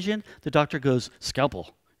television, the doctor goes,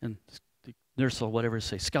 scalpel. And the nurse or whatever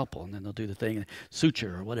say scalpel, and then they'll do the thing,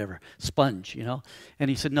 suture or whatever, sponge, you know. And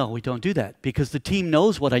he said, no, we don't do that because the team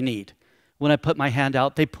knows what I need. When I put my hand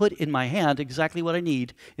out, they put in my hand exactly what I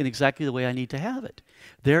need in exactly the way I need to have it.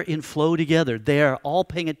 They're in flow together. They are all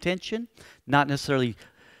paying attention, not necessarily,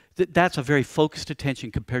 that's a very focused attention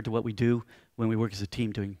compared to what we do when we work as a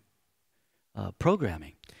team doing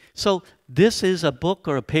programming. So this is a book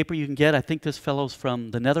or a paper you can get. I think this fellow's from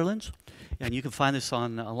the Netherlands, and you can find this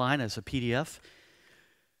online as a PDF.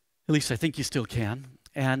 At least I think you still can.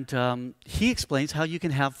 And he explains how you can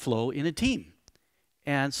have flow in a team.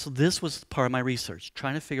 And so this was part of my research,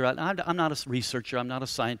 trying to figure out, I'm not a researcher, I'm not a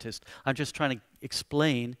scientist, I'm just trying to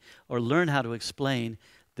explain or learn how to explain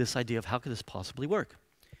this idea of how could this possibly work.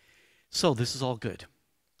 So this is all good,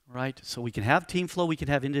 right? So we can have team flow, we can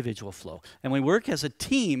have individual flow. And when we work as a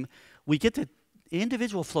team, we get the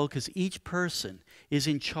individual flow because each person is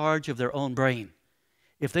in charge of their own brain.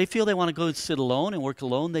 If they feel they want to go and sit alone and work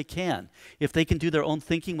alone, they can. If they can do their own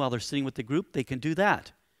thinking while they're sitting with the group, they can do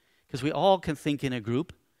that. Because we all can think in a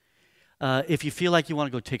group. If you feel like you want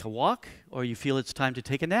to go take a walk or you feel it's time to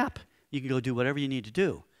take a nap, you can go do whatever you need to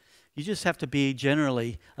do. You just have to be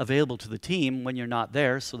generally available to the team when you're not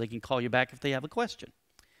there so they can call you back if they have a question.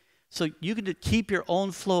 So you can keep your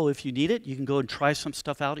own flow if you need it. You can go and try some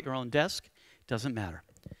stuff out at your own desk. It doesn't matter.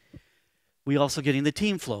 We also get in the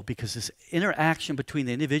team flow because this interaction between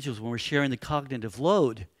the individuals when we're sharing the cognitive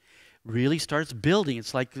load really starts building.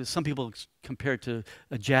 It's like some people compare it to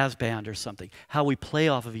a jazz band or something, how we play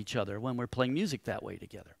off of each other when we're playing music that way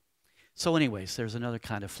together. So anyways, there's another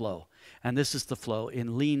kind of flow. And this is the flow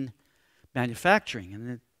in lean manufacturing.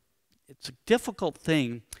 And it's a difficult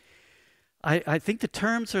thing. I think the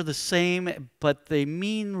terms are the same, but they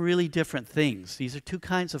mean really different things. These are two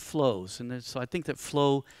kinds of flows. And so I think that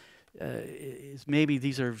flow is maybe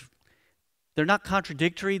they're not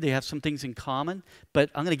contradictory. They have some things in common. But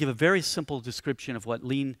I'm going to give a very simple description of what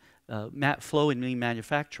lean flow in lean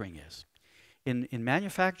manufacturing is. In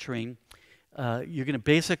manufacturing, you're going to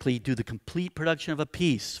basically do the complete production of a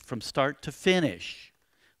piece from start to finish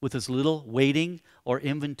with as little waiting or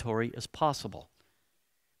inventory as possible.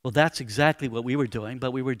 Well, that's exactly what we were doing,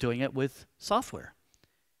 but we were doing it with software.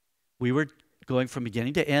 We were going from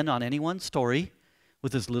beginning to end on any one story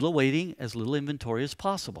with as little waiting, as little inventory as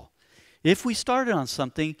possible. If we started on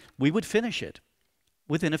something, we would finish it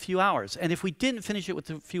within a few hours. And if we didn't finish it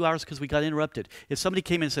within a few hours because we got interrupted, if somebody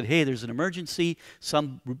came in and said, hey, there's an emergency,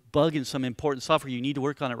 some bug in some important software, you need to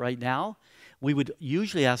work on it right now, we would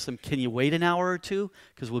usually ask them, can you wait an hour or two?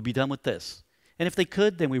 Because we'll be done with this. And if they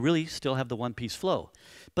could, then we really still have the one-piece flow.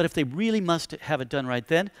 But if they really must have it done right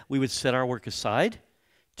then, we would set our work aside,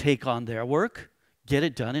 take on their work, get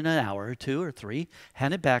it done in an hour or two or three,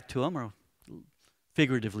 hand it back to them, or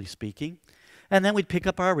figuratively speaking, and then we'd pick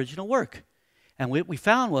up our original work. And what we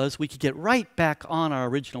found was we could get right back on our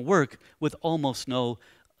original work with almost no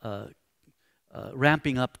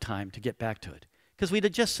ramping up time to get back to it. Because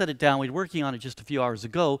we'd just set it down, we'd working on it just a few hours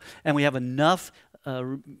ago, and we have enough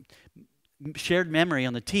shared memory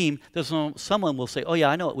on the team that someone will say, oh yeah,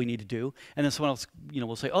 I know what we need to do. And then someone else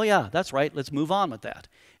will say, oh yeah, that's right, let's move on with that.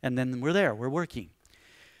 And then we're there, we're working.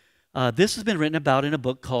 This has been written about in a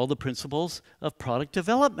book called The Principles of Product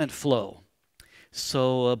Development Flow.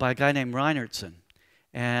 So by a guy named Reinertsen.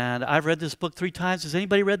 And I've read this book 3 times. Has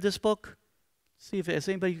anybody read this book? Has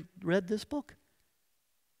anybody read this book?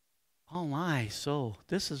 Oh my, so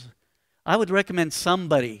this is, I would recommend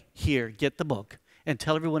somebody here get the book and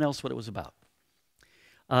tell everyone else what it was about.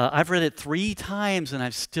 I've read it 3 times and I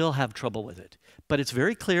still have trouble with it. But it's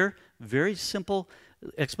very clear, very simple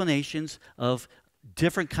explanations of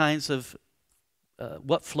different kinds of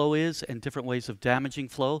what flow is and different ways of damaging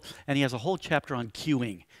flow. And he has a whole chapter on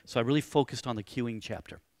queuing. So I really focused on the queuing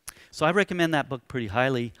chapter. So I recommend that book pretty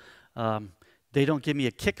highly. They don't give me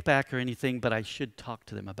a kickback or anything, but I should talk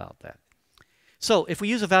to them about that. So if we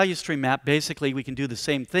use a value stream map, basically we can do the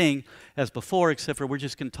same thing as before, except for we're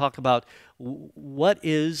just going to talk about what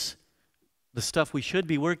is the stuff we should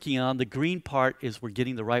be working on. The green part is we're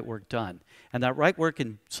getting the right work done. And that right work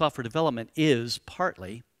in software development is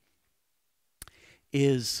partly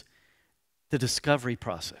the discovery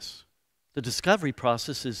process. The discovery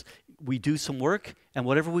process is we do some work, and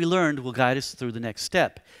whatever we learned will guide us through the next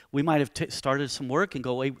step. We might have started some work and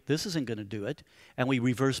go, wait, this isn't going to do it, and we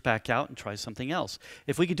reverse back out and try something else.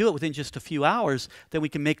 If we could do it within just a few hours, then we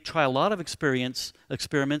can try a lot of experiments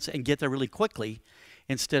and get there really quickly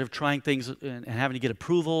instead of trying things and having to get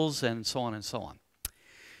approvals and so on and so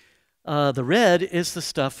on. The red is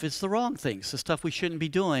the wrong things, the stuff we shouldn't be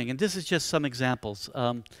doing. And this is just some examples.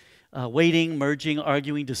 Waiting, merging,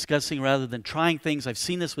 arguing, discussing rather than trying things. I've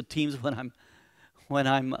seen this with teams when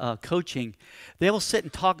I'm coaching. They will sit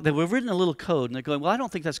and talk. They've written a little code and they're going, well, I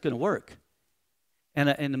don't think that's going to work. And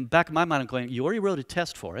in the back of my mind, I'm going, you already wrote a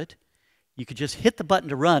test for it. You could just hit the button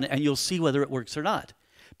to run and you'll see whether it works or not.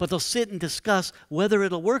 But they'll sit and discuss whether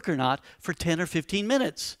it'll work or not for 10 or 15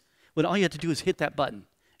 minutes when all you have to do is hit that button.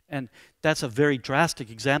 And that's a very drastic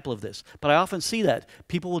example of this. But I often see that.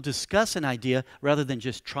 People will discuss an idea rather than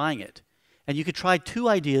just trying it. And you could try 2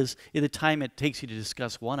 ideas in the time it takes you to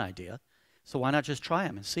discuss one idea. So why not just try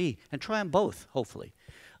them and see? And try them both, hopefully.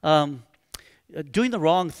 Doing the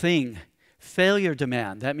wrong thing. Failure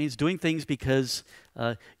demand. That means doing things because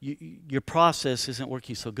your process isn't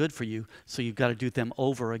working so good for you, so you've got to do them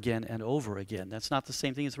over again and over again. That's not the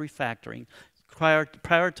same thing as refactoring.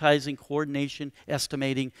 Prioritizing, coordination,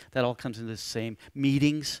 estimating, that all comes into the same.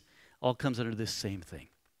 Meetings, all comes under this same thing.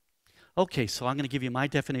 Okay, so I'm going to give you my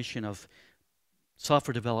definition of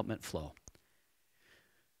software development flow.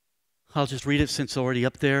 I'll just read it since it's already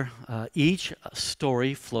up there. Each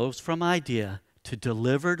story flows from idea to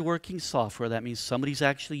delivered working software. That means somebody's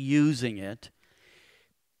actually using it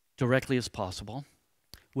directly as possible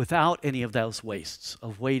without any of those wastes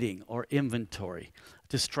of waiting or inventory,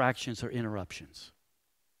 distractions or interruptions.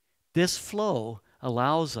 This flow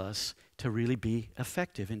allows us to really be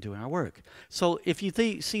effective in doing our work. So if you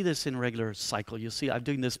see this in regular cycle, you'll see I'm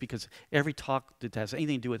doing this because every talk that has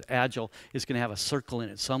anything to do with Agile is going to have a circle in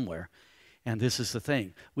it somewhere. And this is the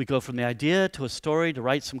thing. We go from the idea to a story to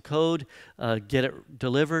write some code, get it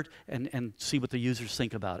delivered, and see what the users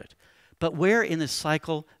think about it. But where in this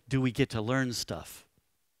cycle do we get to learn stuff?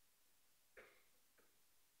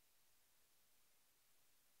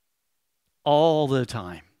 All the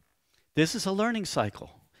time. This is a learning cycle.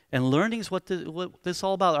 And learning is what this is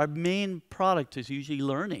all about. Our main product is usually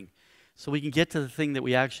learning. So we can get to the thing that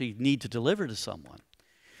we actually need to deliver to someone.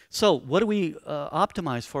 So what do we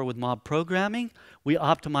optimize for with mob programming? We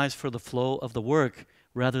optimize for the flow of the work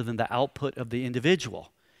rather than the output of the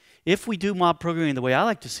individual. If we do mob programming the way I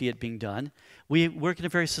like to see it being done, we work in a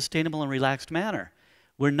very sustainable and relaxed manner.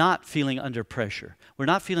 We're not feeling under pressure. We're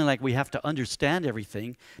not feeling like we have to understand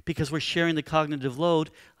everything because we're sharing the cognitive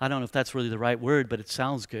load. I don't know if that's really the right word, but it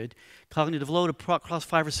sounds good. Cognitive load across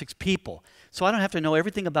 5 or 6 people. So I don't have to know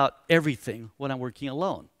everything about everything when I'm working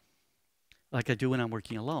alone, like I do when I'm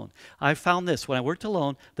working alone. I found this. When I worked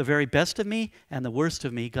alone, the very best of me and the worst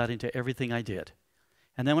of me got into everything I did.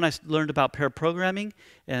 And then when I learned about pair programming,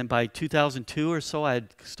 and by 2002 or so, I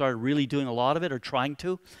had started really doing a lot of it, or trying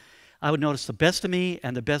to, I would notice the best of me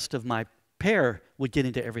and the best of my pair would get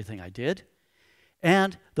into everything I did.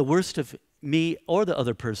 And the worst of me or the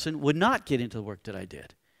other person would not get into the work that I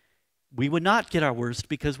did. We would not get our worst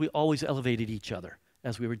because we always elevated each other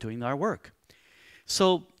as we were doing our work.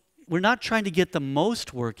 So we're not trying to get the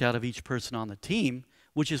most work out of each person on the team,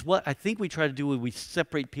 which is what I think we try to do when we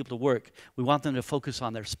separate people to work. We want them to focus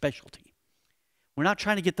on their specialty. We're not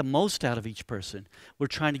trying to get the most out of each person. We're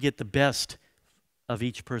trying to get the best of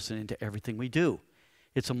each person into everything we do.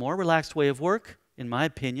 It's a more relaxed way of work, in my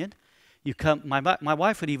opinion. My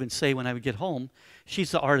wife would even say when I would get home,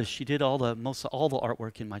 she's the artist. She did all the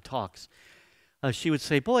artwork in my talks. She would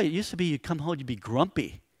say, "Boy, it used to be you'd come home, you'd be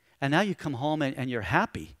grumpy, and now you come home and you're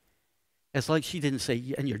happy." It's like she didn't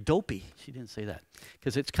say, "And you're dopey." She didn't say that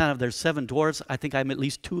because it's kind of there's 7 dwarves. I think I'm at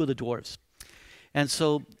least 2 of the dwarves, and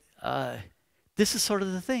so this is sort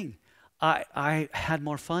of the thing. I had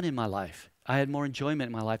more fun in my life. I had more enjoyment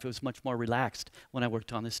in my life. It was much more relaxed when I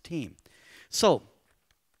worked on this team. So,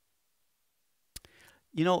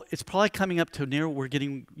 you know, it's probably coming up to near you're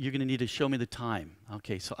going to need to show me the time.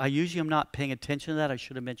 Okay, so I usually am not paying attention to that. I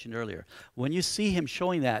should have mentioned earlier. When you see him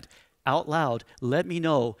showing that out loud, let me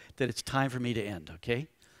know that it's time for me to end, okay?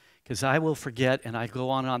 Because I will forget and I go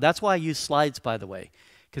on and on. That's why I use slides, by the way,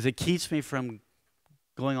 because it keeps me from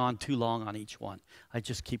going on too long on each one. I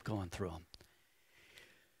just keep going through them.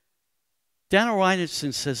 Daniel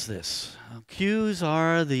Reinertsen says this: cues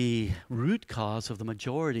are the root cause of the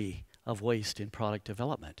majority of waste in product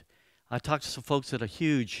development. I talked to some folks at a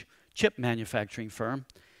huge chip manufacturing firm,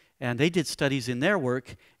 and they did studies in their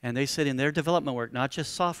work, and they said in their development work, not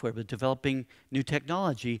just software, but developing new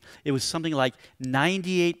technology, it was something like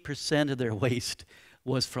 98% of their waste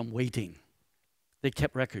was from waiting. They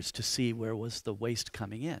kept records to see where was the waste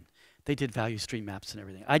coming in. They did value stream maps and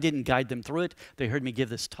everything. I didn't guide them through it. They heard me give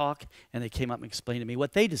this talk, and they came up and explained to me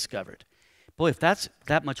what they discovered. Boy, if that's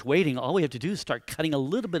that much waiting, all we have to do is start cutting a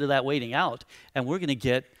little bit of that waiting out, and we're going to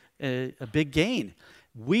get a big gain.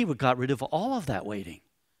 We got rid of all of that waiting.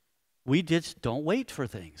 We just don't wait for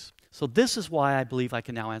things. So this is why I believe I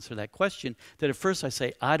can now answer that question that at first I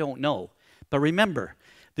say, I don't know. But remember,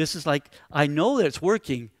 this is like, I know that it's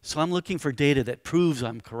working, so I'm looking for data that proves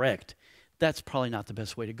I'm correct. That's probably not the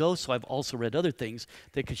best way to go, so I've also read other things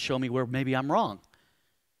that could show me where maybe I'm wrong.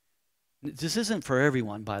 This isn't for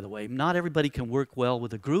everyone, by the way. Not everybody can work well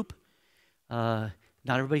with a group. Not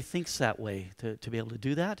everybody thinks that way to be able to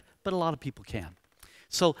do that, but a lot of people can.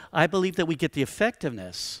 So I believe that we get the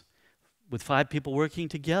effectiveness with 5 people working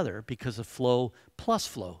together because of flow plus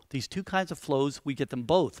flow. These 2 kinds of flows, we get them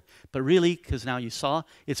both. But really, because now you saw,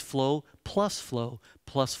 it's flow plus flow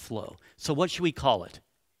plus flow. So what should we call it?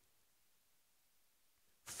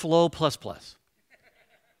 Flow plus plus.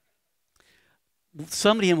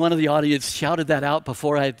 Somebody in one of the audience shouted that out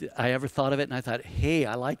before I ever thought of it, and I thought, hey,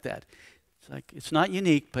 I like that. It's not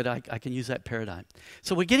unique, but I can use that paradigm.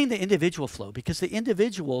 So we're getting the individual flow because the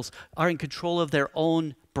individuals are in control of their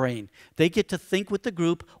own brain. They get to think with the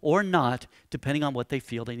group or not, depending on what they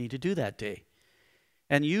feel they need to do that day.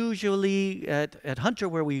 And usually at Hunter,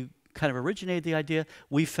 where we kind of originated the idea,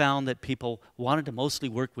 we found that people wanted to mostly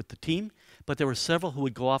work with the team, but there were several who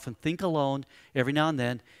would go off and think alone every now and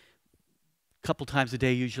then, a couple times a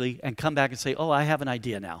day usually, and come back and say, oh, I have an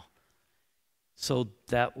idea now. So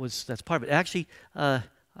that's part of it. Actually,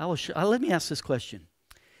 let me ask this question.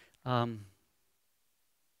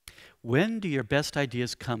 When do your best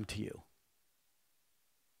ideas come to you?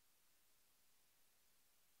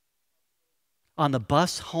 On the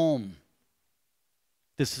bus home.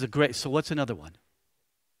 This is a great, so what's another one?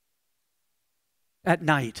 At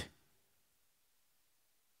night.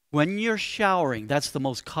 When you're showering, that's the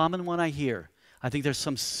most common one I hear. I think there's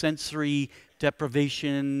some sensory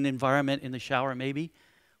deprivation environment in the shower maybe.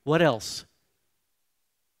 What else?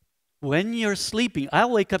 When you're sleeping,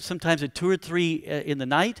 I'll wake up sometimes at 2 or 3 in the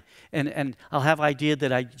night, and I'll have an idea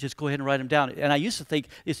that I just go ahead and write them down. And I used to think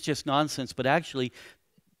it's just nonsense, but actually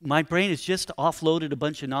my brain has just offloaded a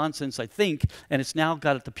bunch of nonsense, I think, and it's now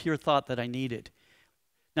got the pure thought that I needed.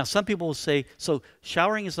 Now, some people will say, so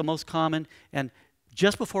showering is the most common, and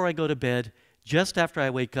just before I go to bed, just after I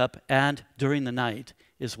wake up and during the night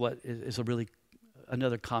is what is a really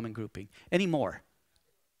another common grouping. Any more?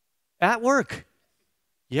 At work.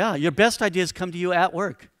 Yeah, your best ideas come to you at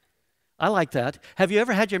work. I like that. Have you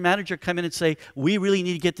ever had your manager come in and say, "We really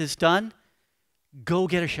need to get this done? Go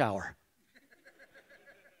get a shower."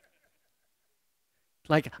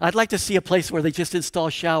 Like, I'd like to see a place where they just install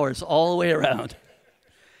showers all the way around.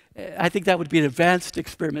 I think that would be an advanced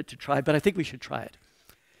experiment to try, but I think we should try it.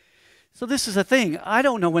 So this is a thing. I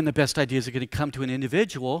don't know when the best ideas are going to come to an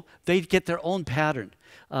individual. They get their own pattern.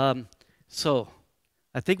 So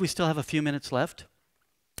I think we still have a few minutes left.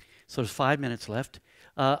 So there's 5 minutes left.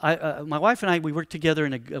 My wife and I, we worked together,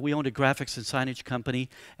 we owned a graphics and signage company,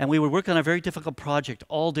 and we were working on a very difficult project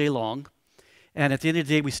all day long. And at the end of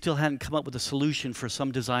the day, we still hadn't come up with a solution for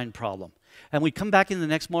some design problem. And we'd come back in the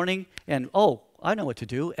next morning and, oh, I know what to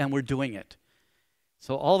do, and we're doing it.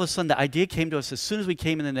 So all of a sudden, the idea came to us as soon as we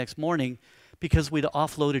came in the next morning because we'd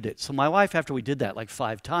offloaded it. So my wife, after we did that like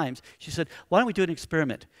 5 times, she said, why don't we do an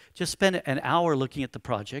experiment? Just spend an hour looking at the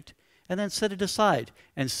project and then set it aside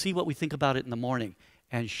and see what we think about it in the morning.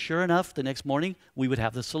 And sure enough, the next morning, we would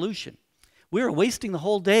have the solution. We were wasting the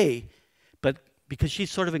whole day, but because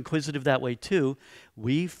she's sort of inquisitive that way too,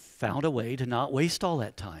 we found a way to not waste all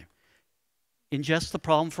that time. Ingest the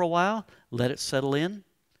problem for a while, let it settle in,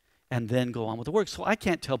 and then go on with the work. So I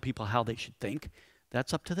can't tell people how they should think.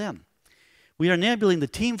 That's up to them. We are enabling the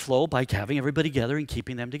team flow by having everybody together and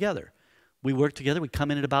keeping them together. We work together. We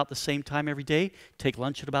come in at about the same time every day, take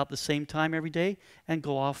lunch at about the same time every day, and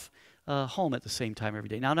go off home at the same time every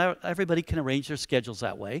day. Now, not everybody can arrange their schedules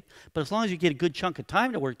that way, but as long as you get a good chunk of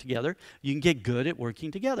time to work together, you can get good at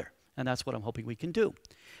working together. And that's what I'm hoping we can do.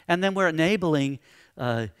 And then we're enabling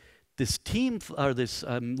this team, or this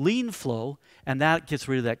lean flow, and that gets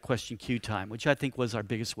rid of that question queue time, which I think was our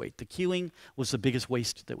biggest weight. The queuing was the biggest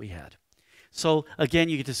waste that we had. So again,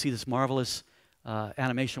 you get to see this marvelous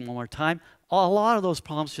animation one more time. A lot of those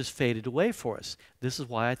problems just faded away for us. This is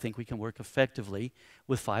why I think we can work effectively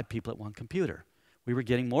with 5 people at one computer. We were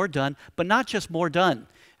getting more done, but not just more done.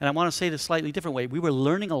 And I want to say it a slightly different way. We were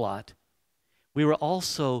learning a lot. We were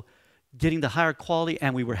also getting the higher quality,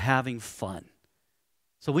 and we were having fun.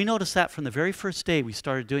 So we noticed that from the very first day we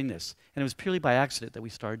started doing this. And it was purely by accident that we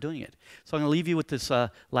started doing it. So I'm going to leave you with this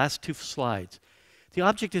last 2 slides. The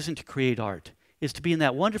object isn't to create art. It's to be in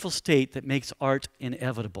that wonderful state that makes art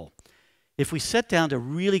inevitable. If we sit down to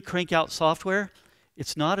really crank out software,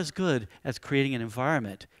 it's not as good as creating an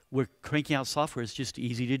environment where cranking out software is just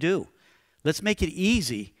easy to do. Let's make it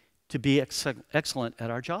easy to be excellent at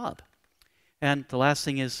our job. And the last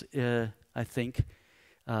thing is, I think,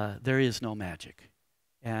 there is no magic.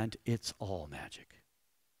 And it's all magic.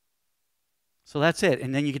 So that's it.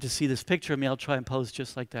 And then you get to see this picture of me. I'll try and pose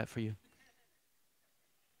just like that for you.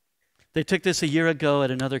 They took this a year ago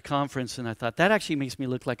at another conference, and I thought, that actually makes me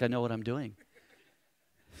look like I know what I'm doing.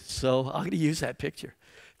 So I'm going to use that picture.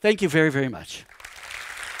 Thank you very, very much.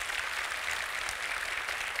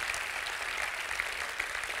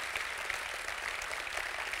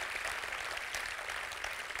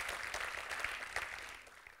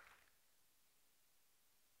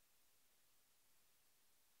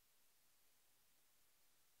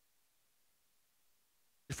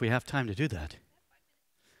 If we have time to do that.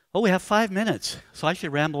 Oh, we have 5 minutes, so I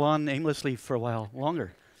should ramble on aimlessly for a while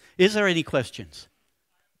longer. Is there any questions?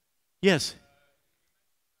 Yes.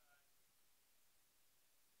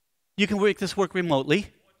 You can work remotely.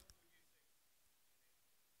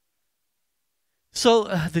 So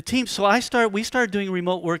the team, we started doing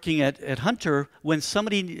remote working at Hunter when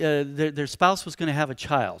somebody, their spouse was going to have a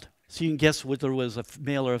child. So you can guess whether it was a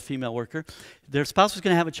male or a female worker. Their spouse was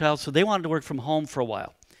going to have a child, so they wanted to work from home for a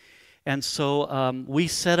while. And so we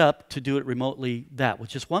set up to do it remotely, with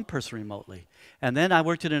just one person remotely. And then I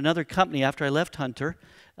worked at another company after I left Hunter,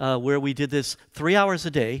 where we did this 3 hours a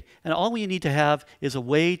day. And all we need to have is a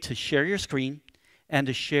way to share your screen and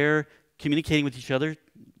to share communicating with each other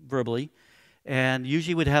verbally. And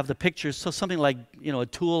usually we'd have the pictures, so something like, a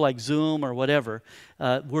tool like Zoom or whatever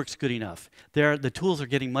works good enough. The tools are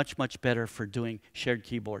getting much, much better for doing shared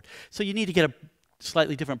keyboard. So you need to get a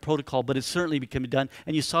slightly different protocol, but it's certainly become done.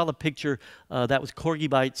 And you saw the picture, that was Corgi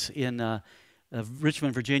Bytes in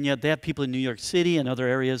Richmond, Virginia. They have people in New York City and other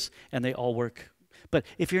areas, and they all work. But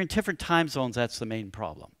if you're in different time zones, that's the main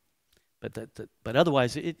problem. But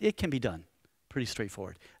otherwise, it can be done. Pretty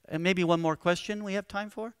straightforward. And maybe one more question we have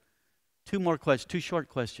time for? 2 more questions, 2 short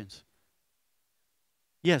questions.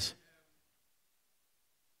 Yes?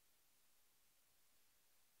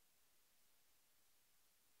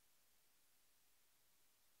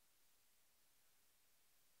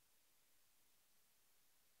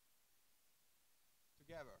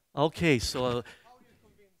 Okay, so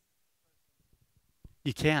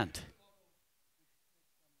you can't.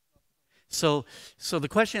 So the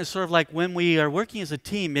question is sort of like when we are working as a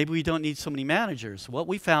team, maybe we don't need so many managers. What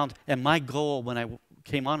we found, and my goal when I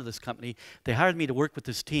came onto this company, they hired me to work with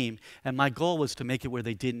this team, and my goal was to make it where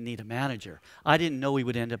they didn't need a manager. I didn't know we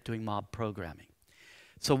would end up doing mob programming.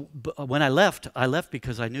 So when I left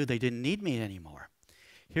because I knew they didn't need me anymore.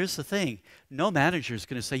 Here's the thing, no manager is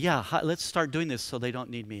going to say, yeah, let's start doing this so they don't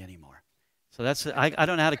need me anymore. So I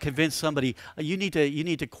don't know how to convince somebody, you need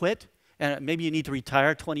to quit. And maybe you need to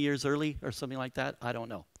retire 20 years early or something like that. I don't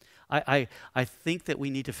know. I think that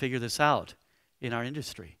we need to figure this out in our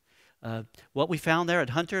industry. What we found there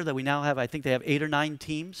at Hunter, that we now have, I think they have 8 or 9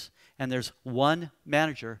 teams, and there's one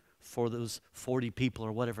manager for those 40 people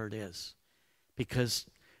or whatever it is. Because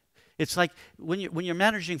it's like when you're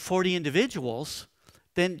managing 40 individuals,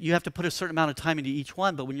 then you have to put a certain amount of time into each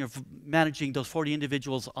one. But when you're managing those 40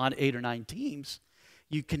 individuals on 8 or 9 teams,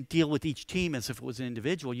 you can deal with each team as if it was an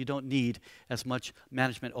individual. You don't need as much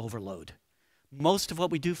management overload. Most of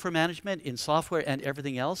what we do for management in software and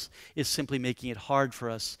everything else is simply making it hard for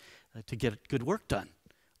us to get good work done.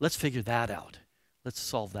 Let's figure that out. Let's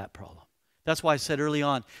solve that problem. That's why I said early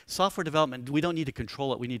on, software development, we don't need to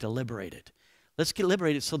control it, we need to liberate it. Let's get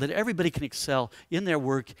liberated so that everybody can excel in their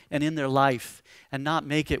work and in their life and not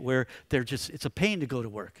make it where it's a pain to go to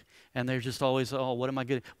work. And they're just always, oh, what are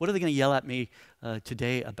they going to yell at me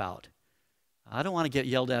today about? I don't want to get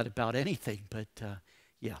yelled at about anything, but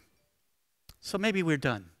yeah. So maybe we're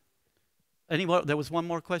done. There was one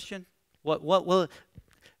more question? Well,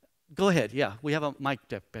 go ahead. Yeah, we have a mic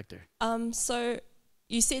back there. So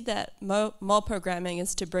you said that mob programming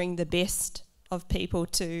is to bring the best of people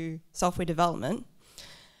to software development.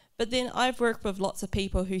 But then I've worked with lots of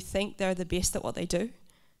people who think they're the best at what they do.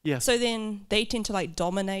 Yes. So then they tend to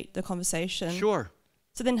dominate the conversation. Sure.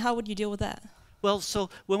 So then how would you deal with that? Well, so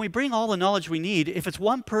when we bring all the knowledge we need, if it's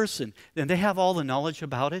one person, then they have all the knowledge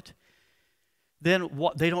about it, then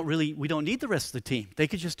we don't need the rest of the team. They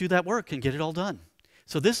could just do that work and get it all done.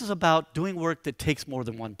 So this is about doing work that takes more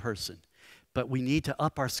than one person, but we need to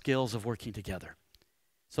up our skills of working together.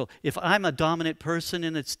 So if I'm a dominant person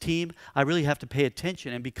in its team, I really have to pay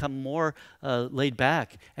attention and become more laid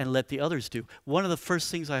back and let the others do. One of the first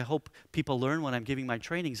things I hope people learn when I'm giving my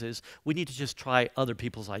trainings is we need to just try other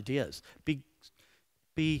people's ideas.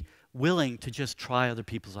 Be willing to just try other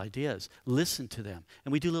people's ideas. Listen to them.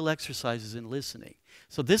 And we do little exercises in listening.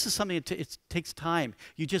 So this is something it takes time.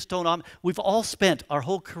 You just don't, we've all spent our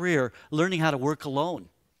whole career learning how to work alone.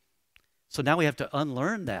 So now we have to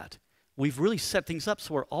unlearn that. We've really set things up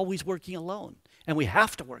so we're always working alone, and we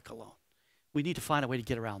have to work alone. We need to find a way to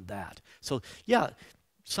get around that. So yeah,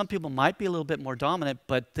 some people might be a little bit more dominant,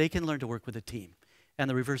 but they can learn to work with a team. And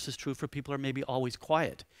the reverse is true for people who are maybe always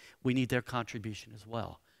quiet. We need their contribution as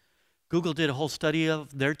well. Google did a whole study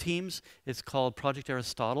of their teams. It's called Project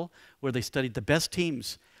Aristotle, where they studied the best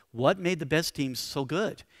teams. What made the best teams so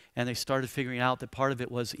good? And they started figuring out that part of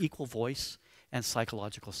it was equal voice and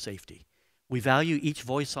psychological safety. We value each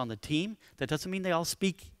voice on the team. That doesn't mean they all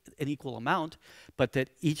speak an equal amount, but that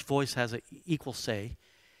each voice has an equal say,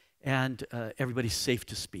 and everybody's safe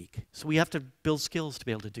to speak. So we have to build skills to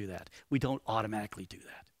be able to do that. We don't automatically do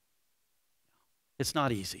that. It's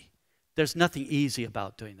not easy. There's nothing easy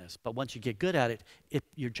about doing this, but once you get good at it,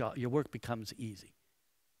 your work becomes easy.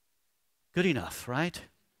 Good enough, right?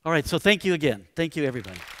 All right, so thank you again. Thank you,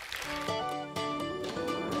 everybody.